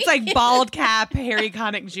energy. It's like bald cap, Harry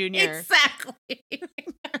Connick Jr. Exactly.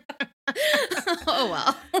 Oh,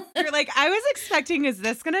 well. You're like, I was expecting, is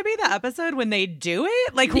this going to be the episode when they do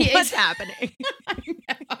it? Like, what's happening?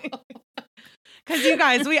 Because you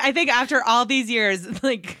guys, I think after all these years,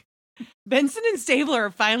 like, Benson and Stabler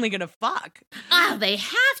are finally going to fuck. Oh, they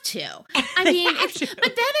have to. I mean, but then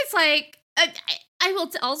it's like, I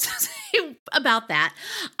will also say about that,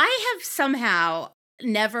 I have somehow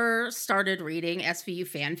never started reading SVU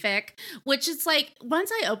fanfic, which is like,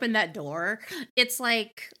 once I open that door, it's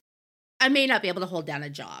like, I may not be able to hold down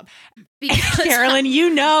a job. Carolyn,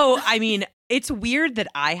 you know, I mean, it's weird that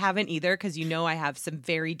I haven't either, because you know I have some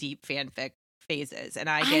very deep fanfic phases, and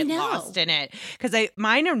I get lost in it. Because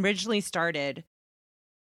mine originally started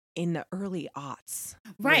in the early aughts.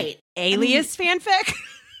 Right. Alias fanfic.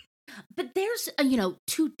 But there's,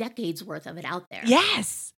 2 decades worth of it out there.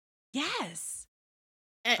 Yes.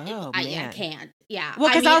 I can't. Yeah.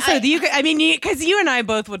 Well, because you and I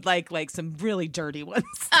both would like some really dirty ones.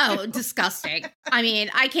 Oh, disgusting. I mean,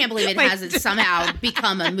 I can't believe it hasn't somehow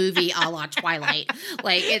become a movie a la Twilight.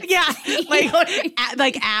 Like, it's,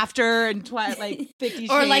 like after and like 50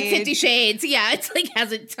 Shades. Or like 50 Shades. Yeah. It's like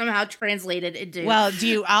hasn't somehow translated into. Well,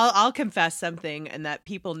 I'll confess something, and that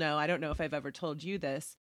people know. I don't know if I've ever told you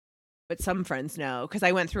this, but some friends know, because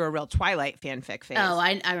I went through a real Twilight fanfic phase. Oh,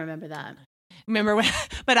 I remember that. Remember when,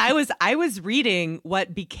 but I was reading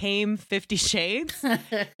what became 50 Shades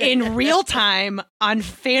in real time on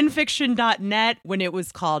fanfiction.net when it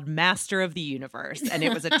was called Master of the Universe, and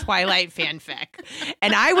it was a Twilight fanfic,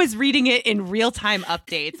 and I was reading it in real time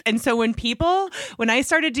updates. And so when I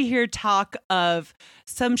started to hear talk of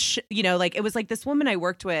some like, it was like this woman I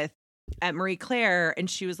worked with at Marie Claire, and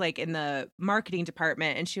she was like in the marketing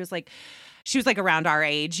department, and she was like around our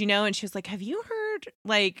age, and she was like, have you heard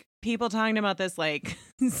like people talking about this like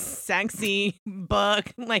sexy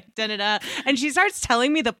book, like da-da-da, and she starts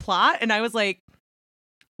telling me the plot, and I was like,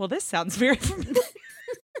 well, this sounds very familiar.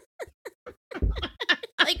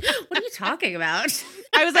 Like, what are you talking about?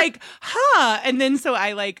 I was like, and then so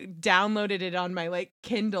I like downloaded it on my like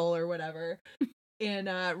Kindle or whatever, and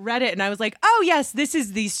read it, and I was like, oh yes, this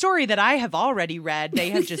is the story that I have already read.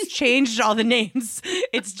 They have just changed all the names.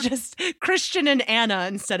 It's just Christian and Anna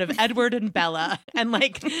instead of Edward and Bella, and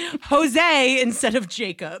like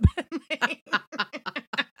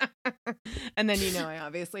And then, I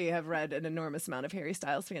obviously have read an enormous amount of Harry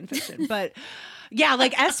Styles fan fiction. But yeah,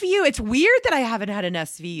 like SVU, it's weird that I haven't had an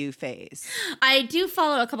SVU phase. I do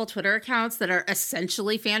follow a couple Twitter accounts that are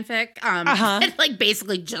essentially fanfic. And like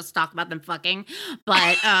basically just talk about them fucking.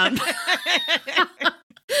 But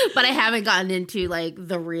but I haven't gotten into like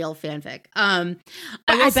the real fanfic. I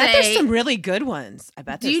bet there's some really good ones. I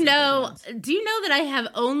bet. Do you know that I have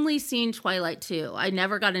only seen Twilight 2? I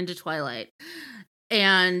never got into Twilight.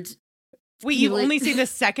 And wait, you've only seen the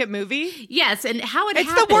second movie? Yes, and how it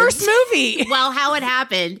happened. It's the worst movie. Well, how it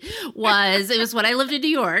happened was it was when I lived in New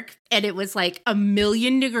York, and it was like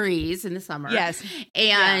 1,000,000 degrees in the summer. Yes.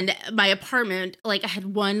 And my apartment, like I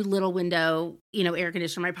had one little window, air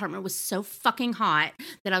conditioner. My apartment was so fucking hot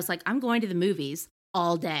that I was like, I'm going to the movies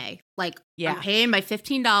all day. Like, I'm paying my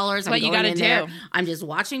 $15. What you gotta do. I'm just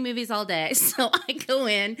watching movies all day. So I go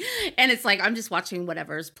in, and it's like I'm just watching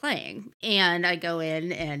whatever's playing. And I go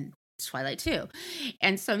in, and Twilight 2.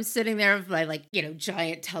 And so I'm sitting there with my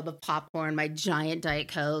giant tub of popcorn, my giant Diet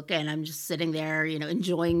Coke, and I'm just sitting there,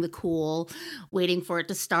 enjoying the cool, waiting for it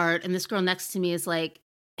to start. And this girl next to me is like,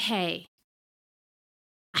 hey,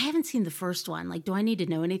 I haven't seen the first one. Like, do I need to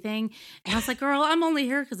know anything? And I was like, girl, I'm only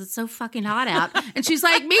here because it's so fucking hot out. And she's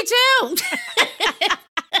like, me too.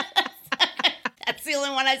 That's the only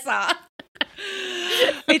one I saw.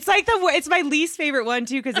 It's like it's my least favorite one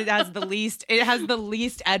too, because it has the least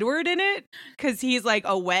Edward in it, because he's like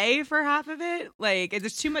away for half of it. Like,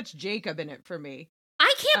 there's too much Jacob in it for me.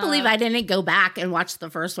 I can't believe I didn't go back and watch the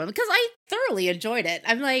first one, because I thoroughly enjoyed it.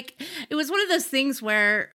 I'm like, it was one of those things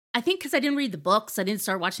where I think because I didn't read the books, I didn't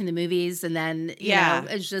start watching the movies, and then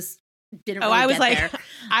it's just didn't really get there.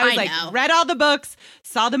 I was like, read all the books,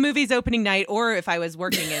 saw the movies opening night, or if I was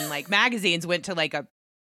working in like magazines, went to like a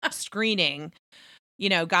screening,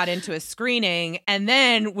 got into a screening, and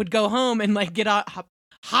then would go home and like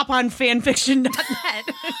hop on fanfiction.net.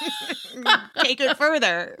 Take it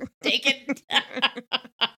further. Take it.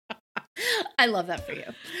 I love that for you.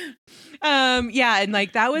 Yeah, and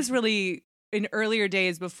like that was really in earlier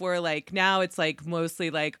days before, like now it's like mostly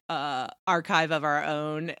like Archive of Our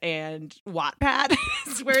Own and Wattpad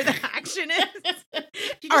is where the action is.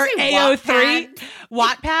 Or AO3.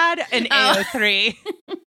 Wattpad and AO3.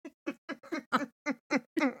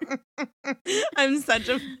 I'm such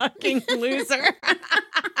a fucking loser.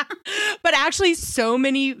 But actually, so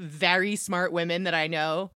many very smart women that I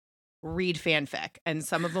know read fanfic, and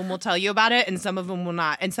some of them will tell you about it, and some of them will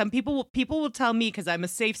not. And some people will tell me because I'm a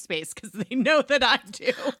safe space, because they know that I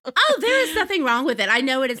do. Oh, there is nothing wrong with it. I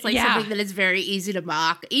know it is like something that is very easy to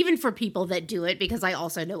mock, even for people that do it, because I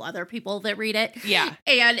also know other people that read it. Yeah,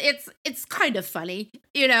 and it's kind of funny,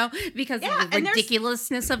 because of the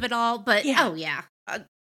ridiculousness of it all. But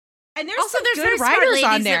and there's also some there's good very writers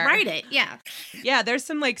smart on there. That write it. Yeah, there's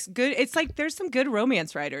some like good. It's like there's some good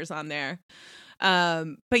romance writers on there.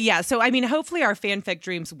 But yeah, so I mean, hopefully our fanfic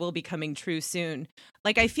dreams will be coming true soon.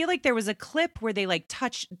 Like, I feel like there was a clip where they like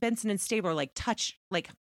touch Benson and Stabler, like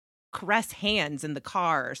caress hands in the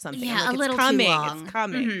car or something. Yeah, like, a little coming. too long. It's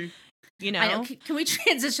coming. Mm-hmm. I know. Can we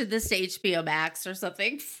transition this to HBO Max or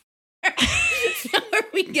something? Where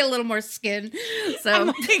we can get a little more skin. So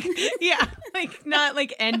not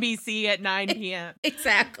like NBC at 9 p.m.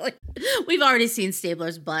 Exactly. We've already seen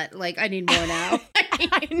Stabler's butt. Like, I need more now.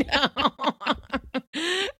 I know.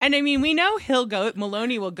 And I mean, we know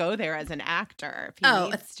Maloney will go there as an actor if he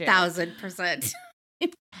needs to. 1,000%.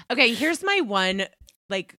 Okay, here's my one,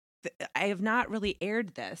 like, I have not really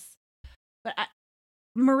aired this, but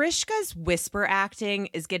Mariska's whisper acting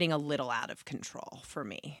is getting a little out of control for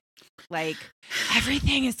me. Like,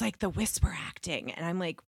 everything is like the whisper acting, and I'm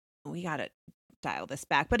like, we gotta dial this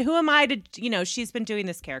back. But who am I to, she's been doing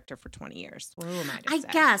this character for 20 years. Well, who am I to say?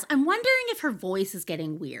 Guess. I'm wondering if her voice is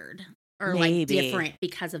getting weird or Maybe. like different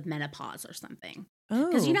because of menopause or something.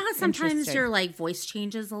 Because you know how sometimes your like voice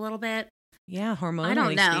changes a little bit? Yeah, hormonally I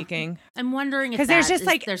don't know. speaking. I'm wondering if there's just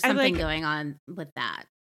there's something going on with that.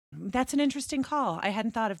 That's an interesting call. I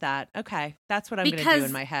hadn't thought of that. Okay. That's what I'm going to do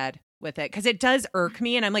in my head with it. Because it does irk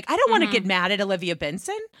me. And I'm like, I don't want to get mad at Olivia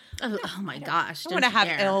Benson. Oh my gosh. I don't want to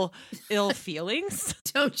have ill feelings.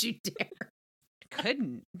 Don't you dare.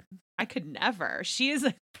 I could never. She is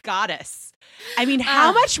a goddess. I mean,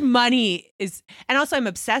 how much money is, and also I'm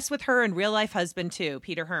obsessed with her and real life husband too,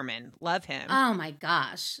 Peter Herman. Love him. Oh my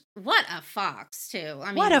gosh. What a fox too. I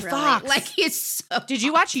mean, what a really, fox. like he's so Did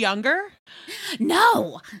you watch Younger?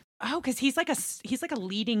 No. Oh, because he's like a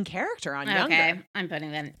leading character on Younger. Okay, I'm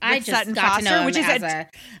putting that. I just Sutton got Foster, to know him which is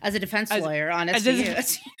as a defense lawyer on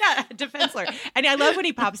SVU. Yeah, defense lawyer. And I love when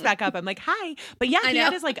he pops back up. I'm like, hi. But yeah, he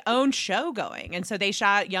had his like own show going, and so they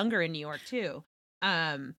shot Younger in New York too.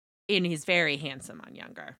 and he's very handsome on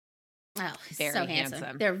Younger. Oh, he's Very so handsome.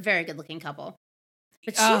 handsome. They're a very good looking couple.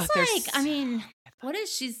 But she's they're like, I so mean, what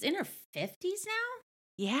is she's in her 50s now?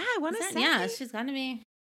 Yeah, I want to say. Yeah, she's got to be.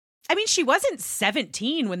 I mean, she wasn't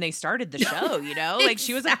 17 when they started the show, you know? Like,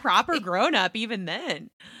 she was a proper grown-up even then.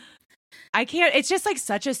 I can't, it's just like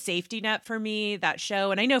such a safety net for me, that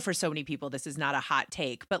show. And I know for so many people this is not a hot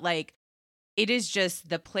take, but like, it is just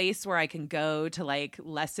the place where I can go to like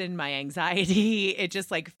lessen my anxiety. It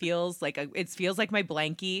just like feels like it feels like my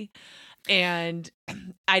blankie. And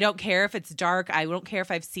I don't care if it's dark. I don't care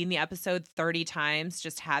if I've seen the episode 30 times.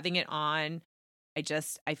 Just having it on,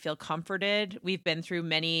 I feel comforted. We've been through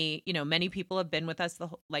many people have been with us the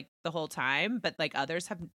whole time, but like others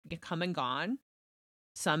have come and gone.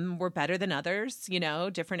 Some were better than others,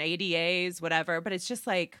 different ADAs, whatever. But it's just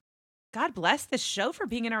like, God bless this show for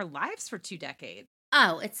being in our lives for 2 decades.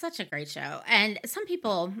 Oh, it's such a great show. And some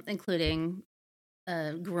people, including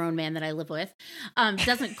a grown man that I live with,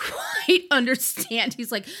 doesn't quite understand.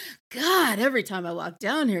 He's like, God, every time I walk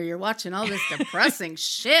down here, you're watching all this depressing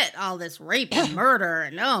shit, all this rape and murder,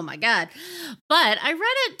 and oh my God. But I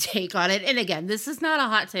read a take on it. And again, this is not a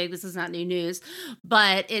hot take. This is not new news.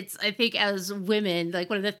 But it's, I think as women, like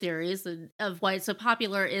one of the theories of why it's so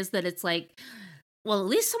popular is that it's like, well, at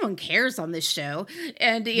least someone cares on this show.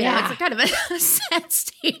 And, you know, it's a kind of a sad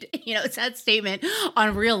statement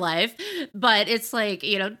on real life. But it's like,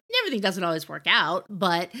 everything doesn't always work out.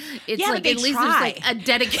 But it's like, at least there's like a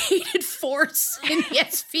dedicated force in the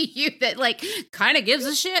SVU that like kind of gives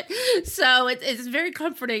a shit. So it's very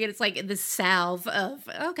comforting. And it's like the salve of,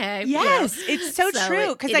 okay. Yes, it's so true.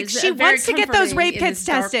 Because like she wants to get those rape kits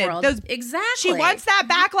tested. Exactly. She wants that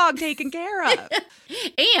backlog taken care of.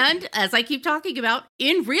 And as I keep talking about,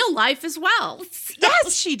 in real life as well.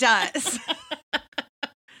 Yes, she does.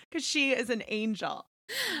 Because she is an angel.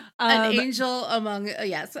 An angel among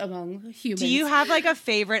humans. Do you have like a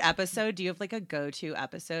favorite episode? Do you have like a go-to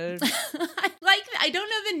episode? I don't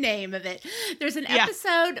know the name of it. There's an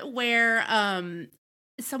episode where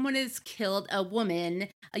someone is killed, a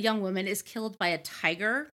young woman is killed by a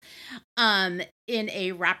tiger in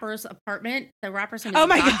a rapper's apartment. The rapper's name is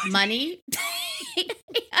Got Money.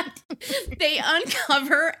 They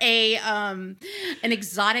uncover an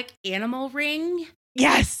exotic animal ring.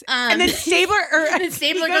 Yes. And then Stabler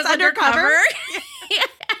goes undercover.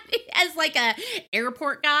 As like a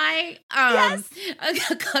airport guy,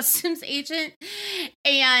 a customs agent.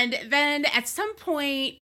 And then at some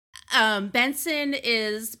point, Benson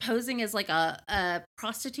is posing as like a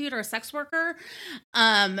prostitute or a sex worker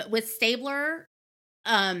with Stabler.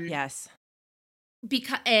 Yes.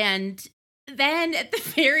 And then at the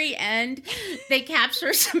very end, they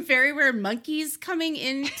capture some very rare monkeys coming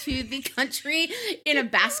into the country in a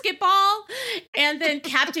basketball. And then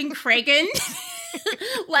Captain Kragen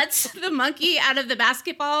lets the monkey out of the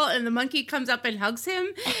basketball and the monkey comes up and hugs him.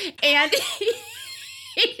 And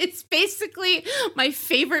it's basically my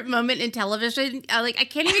favorite moment in television. I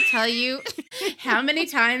can't even tell you how many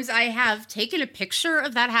times I have taken a picture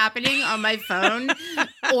of that happening on my phone,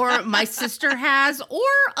 or my sister has, or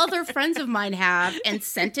other friends of mine have, and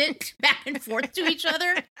sent it back and forth to each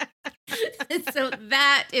other. So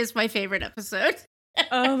that is my favorite episode.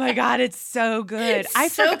 Oh my God, it's so good. I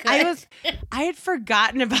had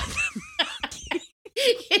forgotten about the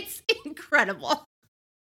It's incredible.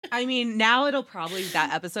 I mean, now that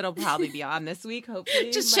episode will probably be on this week,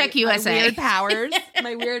 hopefully. Just check USA.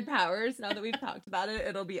 My weird powers. Now that we've talked about it,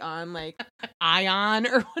 it'll be on like Ion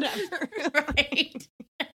or whatever. Right.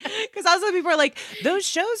 Because also people are like, those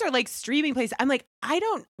shows are like streaming places. I'm like, I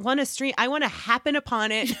don't want to stream. I want to happen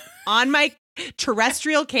upon it on my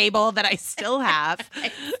terrestrial cable that I still have.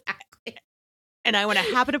 Exactly. And I want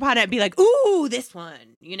to happen upon it and be like, ooh, this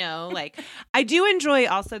one, like I do enjoy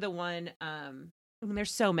also the one, I mean,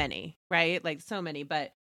 there's so many, right? Like so many,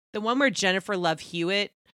 but the one where Jennifer Love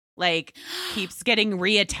Hewitt like keeps getting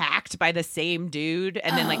reattacked by the same dude,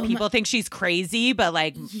 and then like people think she's crazy, but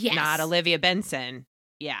like not Olivia Benson.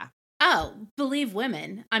 Yeah. Oh, Believe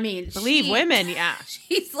Women. I mean, Believe Women. Yeah.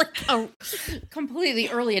 She's like a completely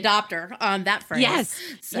early adopter on that phrase.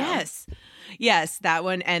 Yes. Yes, that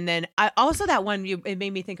one. And then also that one, it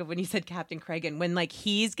made me think of when you said Captain Kragen, when like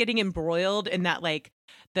he's getting embroiled in that like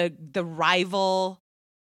the rival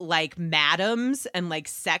like madams and like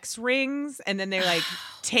sex rings, and then they're like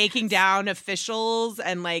taking down officials,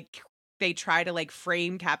 and like they try to like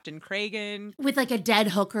frame Captain Kragen with like a dead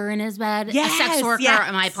hooker in his bed. A sex worker.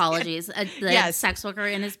 My apologies. A sex worker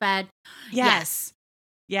in his bed. Yes.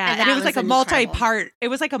 Yeah. And it was like a multi-part. It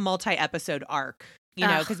was like a multi-episode arc.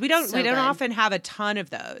 Because we don't often have a ton of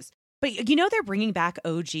those. But they're bringing back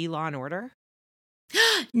OG Law and Order.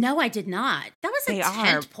 No, I did not. That was a They are.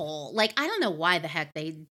 tent pole. Like, I don't know why the heck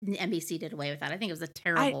NBC did away with that. I think it was a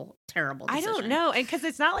terrible decision. I don't know. And because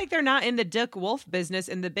it's not like they're not in the Dick Wolf business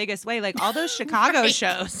in the biggest way. Like all those Chicago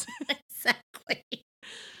shows. Exactly.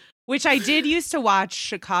 Which I did used to watch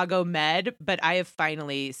Chicago Med, but I have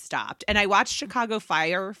finally stopped. And I watched Chicago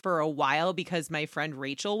Fire for a while because my friend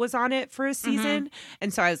Rachel was on it for a season.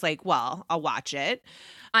 And so I was like, well, I'll watch it.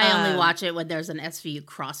 I only watch it when there's an SVU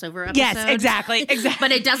crossover episode. Yes, exactly.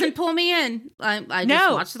 But it doesn't pull me in. I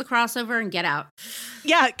just watch the crossover and get out.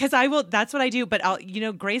 Yeah, because I will. That's what I do. But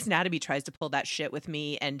Grey's Anatomy tries to pull that shit with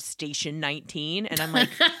me and Station 19, and I'm like,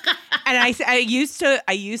 and I used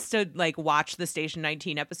to like watch the Station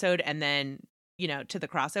 19 episode and then to the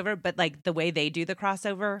crossover. But like the way they do the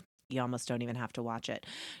crossover, you almost don't even have to watch it.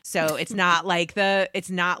 So it's not like the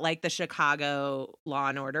Chicago Law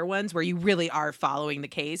and Order ones where you really are following the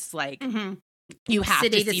case. Like you have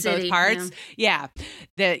to see both parts. Yeah.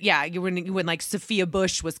 When like Sophia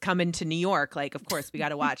Bush was coming to New York, like, of course we got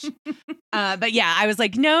to watch. But yeah, I was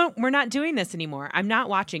like, no, we're not doing this anymore. I'm not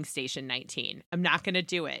watching Station 19. I'm not going to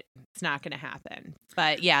do it. It's not going to happen.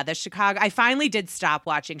 But yeah, I finally did stop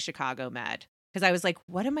watching Chicago Med because I was like,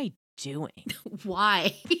 what am I doing?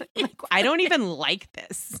 Why? Like, I don't even like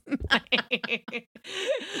this.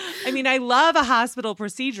 I mean, I love a hospital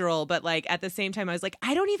procedural, but like at the same time, I was like,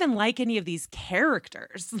 I don't even like any of these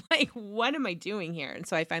characters. Like, what am I doing here? And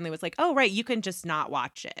so I finally was like, oh, right, you can just not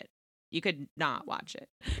watch it. You could not watch it.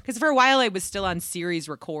 Because for a while I was still on series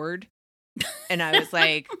record. And I was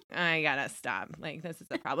like, I gotta stop. Like, this is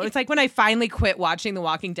the problem. It's like when I finally quit watching The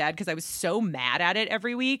Walking Dead because I was so mad at it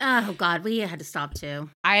every week. Oh, God, we had to stop too.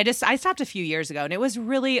 I stopped a few years ago, and it was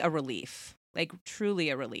really a relief. Like, truly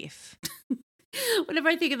a relief. Whenever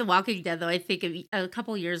I think of The Walking Dead, though, I think of a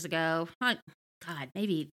couple years ago,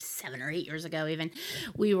 maybe 7 or 8 years ago even,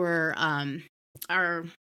 we were, our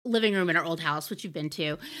living room in our old house, which you've been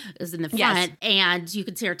to, is in the front, and you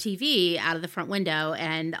could see our TV out of the front window.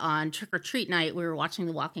 And on trick or treat night, we were watching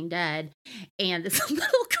The Walking Dead, and this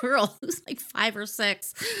little girl who's like 5 or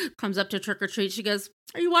 6 comes up to trick or treat. She goes,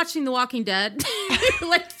 "Are you watching The Walking Dead?" We're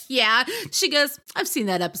like, yeah. She goes, "I've seen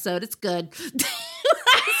that episode. It's good."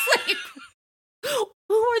 I was like,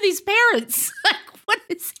 who are these parents? Like, what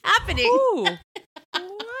is happening? Ooh,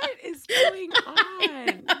 what is going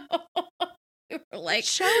on? Like, the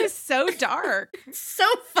show is so dark, so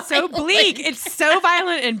violent. So bleak. It's so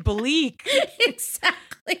violent and bleak.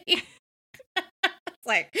 Exactly. It's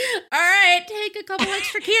like, all right, take a couple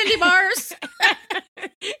extra candy bars.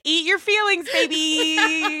 Eat your feelings, baby.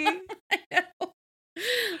 I know.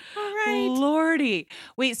 All right, Lordy.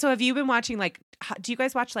 Wait, so have you been watching, like, do you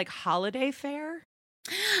guys watch like Holiday Fare?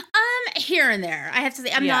 Here and there. I have to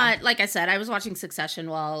say, I'm not, like I said, I was watching Succession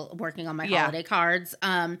while working on my holiday cards.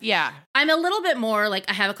 I'm a little bit more like,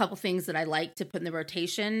 I have a couple things that I like to put in the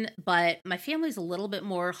rotation, but my family's a little bit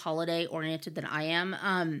more holiday oriented than I am.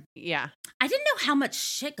 I didn't know how much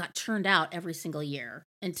shit got churned out every single year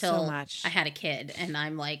until I had a kid, and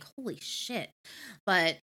I'm like, holy shit.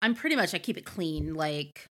 But I'm pretty much, I keep it clean,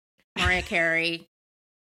 like Mariah Carey.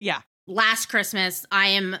 Last Christmas,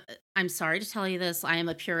 I'm sorry to tell you this, I am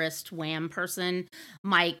a purist Wham person.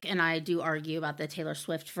 Mike and I do argue about the Taylor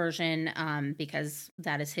Swift version because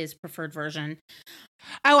that is his preferred version.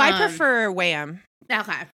 Oh, I prefer Wham.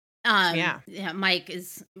 Okay. Mike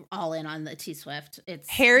is all in on the T Swift.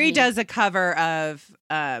 Harry does a cover of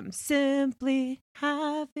Simply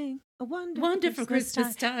Having a Wonderful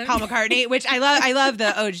Christmas Time. Paul McCartney, which I love. I love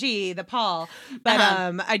the OG, the Paul, but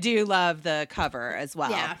I do love the cover as well.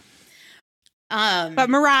 Yeah. But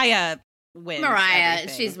Mariah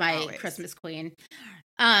wins. She's my Christmas queen.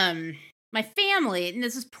 My family, and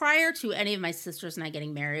this is prior to any of my sisters and I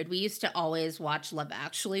getting married, we used to always watch Love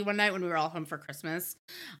Actually one night when we were all home for Christmas.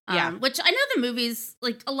 Which I know the movie's,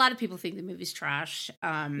 like, a lot of people think the movie's trash.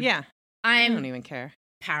 I don't even care.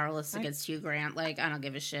 Powerless against Hugh Grant. Like, I don't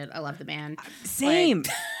give a shit. I love the man. Same.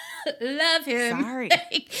 Love him. Sorry.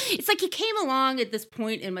 It's like he came along at this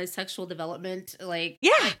point in my sexual development. Like,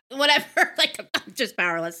 whatever. Like, I'm just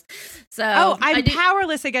powerless. So I'm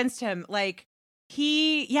powerless against him. Like,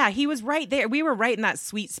 he was right there. We were right in that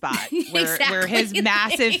sweet spot where his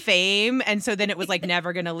massive fame, and so then it was like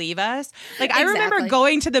never gonna leave us. Like, I remember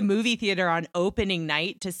going to the movie theater on opening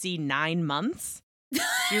night to see 9 Months. Do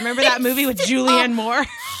you remember that movie with Julianne Moore?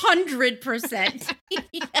 100%.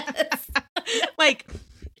 Yes. Like,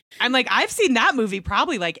 I'm like, I've seen that movie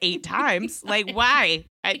probably like 8 times. Like, why?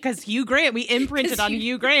 Because Hugh Grant, we imprinted on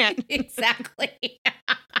Hugh Grant. Exactly.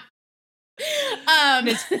 And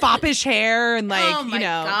his foppish hair and like, oh my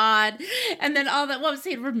God. And then all that, what was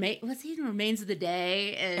he in Remains of the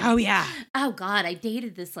Day? And, oh yeah. Oh God, I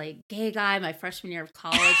dated this like gay guy my freshman year of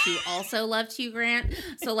college who also loved Hugh Grant.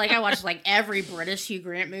 So like I watched like every British Hugh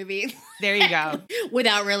Grant movie. There you go.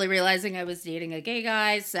 Without really realizing I was dating a gay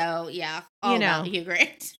guy. So yeah, all about Hugh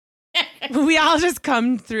Grant. We all just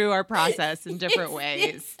come through our process in different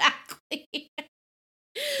ways. Exactly.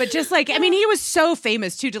 But just like, I mean, he was so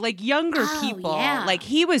famous too to like younger people. Yeah. Like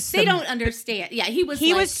he was. They don't understand. Yeah, he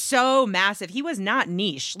was so massive. He was not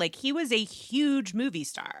niche. Like he was a huge movie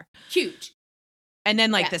star. Huge. And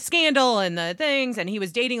then like the scandal and the things, and he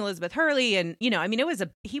was dating Elizabeth Hurley, and I mean,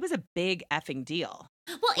 he was a big effing deal.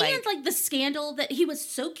 Well, and like the scandal that he was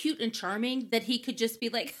so cute and charming that he could just be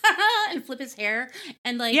like, and flip his hair,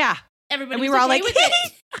 and like everybody. And we were all like, with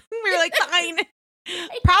it. We were like, fine.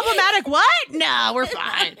 Problematic what? No, we're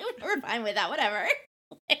fine. We're fine with that. Whatever.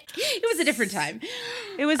 It was a different time.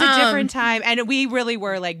 It was a different time. And we really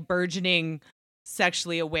were like burgeoning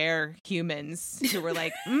sexually aware humans who were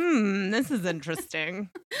like, this is interesting.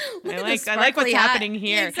 I like what's happening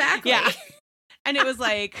here. Exactly. Yeah. And it was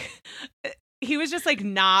like, he was just like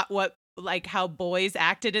not what, like how boys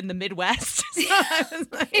acted in the Midwest. So I was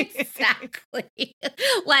like, exactly.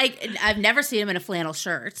 Like I've never seen him in a flannel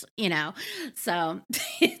shirt, so.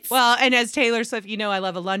 Well, and as Taylor Swift, I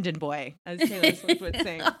love a London boy, as Taylor Swift would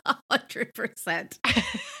sing. 100%.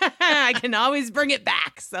 I can always bring it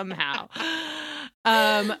back somehow.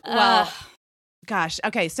 Well, gosh.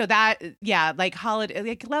 Okay. So that, like holiday,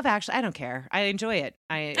 like Love Actually, I don't care. I enjoy it.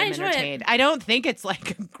 I am entertained. I don't think it's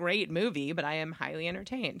like a great movie, but I am highly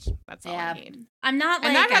entertained. That's all I need. I'm not like.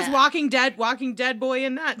 And that has Walking Dead boy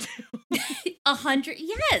in that too. 100.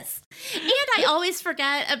 Yes. And I always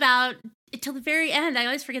forget about, till the very end, I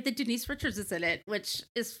always forget that Denise Richards is in it, which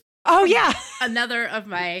is. Oh, yeah. Another of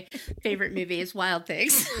my favorite movies, Wild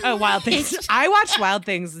Things. Oh, Wild Things. I watched Wild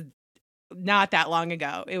Things not that long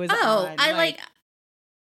ago. It was it's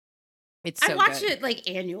so I watch good. it like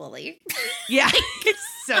annually. Yeah, it's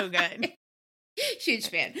so good. Huge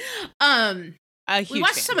fan. We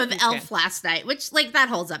watched some of Elf last night, which like that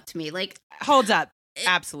holds up to me. Like holds up.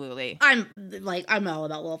 Absolutely. I'm all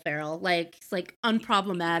about Will Ferrell. Like he's like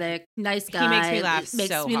unproblematic, nice guy. He makes me laugh.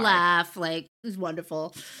 Makes me laugh. Like he's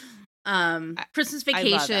wonderful. Christmas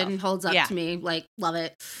Vacation holds up to me. Like love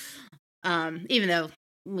it. Even though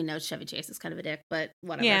we know Chevy Chase is kind of a dick, but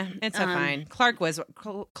whatever. Yeah, it's fine. Clark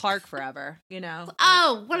forever.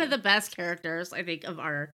 Oh, one of the best characters I think of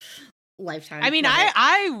our lifetime. I mean,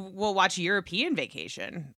 I will watch European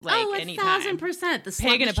Vacation like anytime. 1,000%. The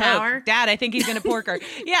pig in a shower. Dad, I think he's gonna pork her.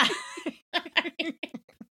 Yeah.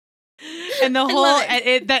 And the whole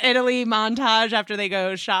the Italy montage after they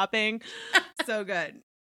go shopping, so good.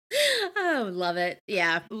 Oh, love it.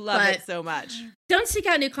 Yeah, love it so much. Don't seek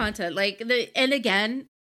out new content. And again,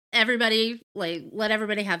 everybody let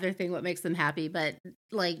everybody have their thing. What makes them happy, but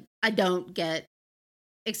like I don't get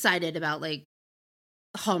excited about like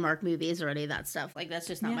Hallmark movies or any of that stuff. Like that's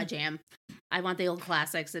just not my jam. I want the old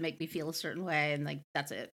classics that make me feel a certain way, and like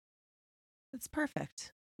that's it. That's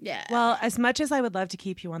perfect. Yeah. Well, as much as I would love to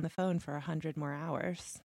keep you on the phone for 100 more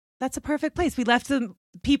hours, that's a perfect place. We left some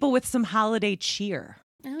people with some holiday cheer.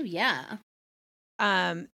 Oh yeah.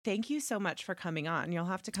 Thank you so much for coming on. You'll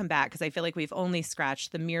have to come back because I feel like we've only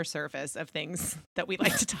scratched the mere surface of things that we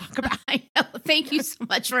like to talk about. I know. Thank you so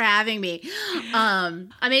much for having me.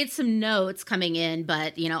 I made some notes coming in,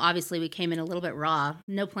 but obviously we came in a little bit raw.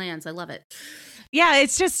 No plans. I love it. Yeah,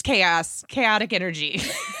 it's just chaos, chaotic energy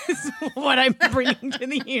is what I'm bringing to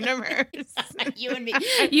the universe. You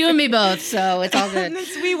and me both. So it's all good.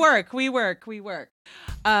 We work.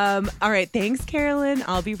 All right. Thanks, Carolyn.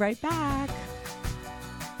 I'll be right back.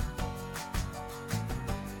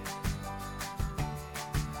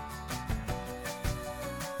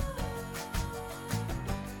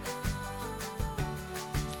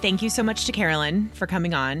 Thank you so much to Carolyn for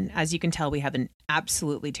coming on. As you can tell, we have an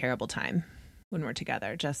absolutely terrible time when we're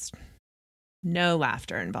together. Just no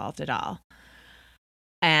laughter involved at all.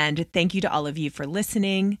 And thank you to all of you for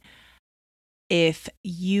listening. If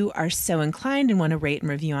you are so inclined and want to rate and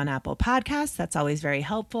review on Apple Podcasts, that's always very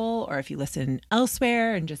helpful. Or if you listen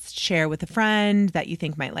elsewhere and just share with a friend that you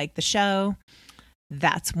think might like the show,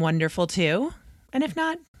 that's wonderful too. And if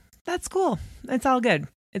not, that's cool. It's all good.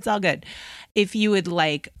 It's all good. If you would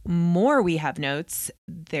like more We Have Notes,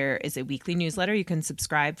 there is a weekly newsletter. You can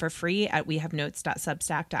subscribe for free at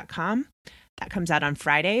wehavenotes.substack.com. That comes out on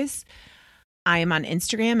Fridays. I am on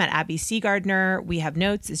Instagram at Abby C. Gardner. We Have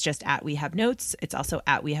Notes is just at We Have Notes. It's also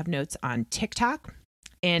at We Have Notes on TikTok.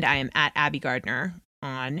 And I am at Abby Gardner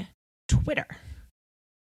on Twitter.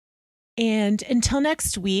 And until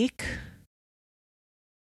next week,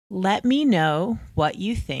 let me know what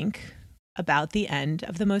you think about the end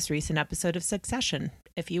of the most recent episode of Succession,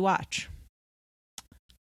 if you watch.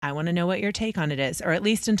 I want to know what your take on it is, or at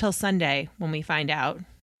least until Sunday when we find out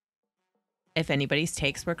if anybody's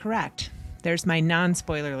takes were correct. There's my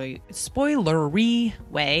spoilery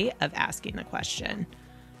way of asking the question.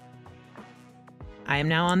 I am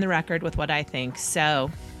now on the record with what I think,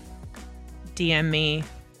 so DM me,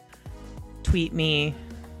 tweet me,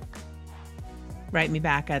 write me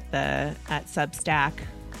back at Substack.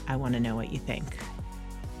 I want to know what you think.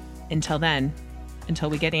 Until then, until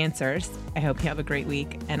we get answers, I hope you have a great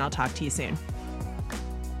week, and I'll talk to you soon.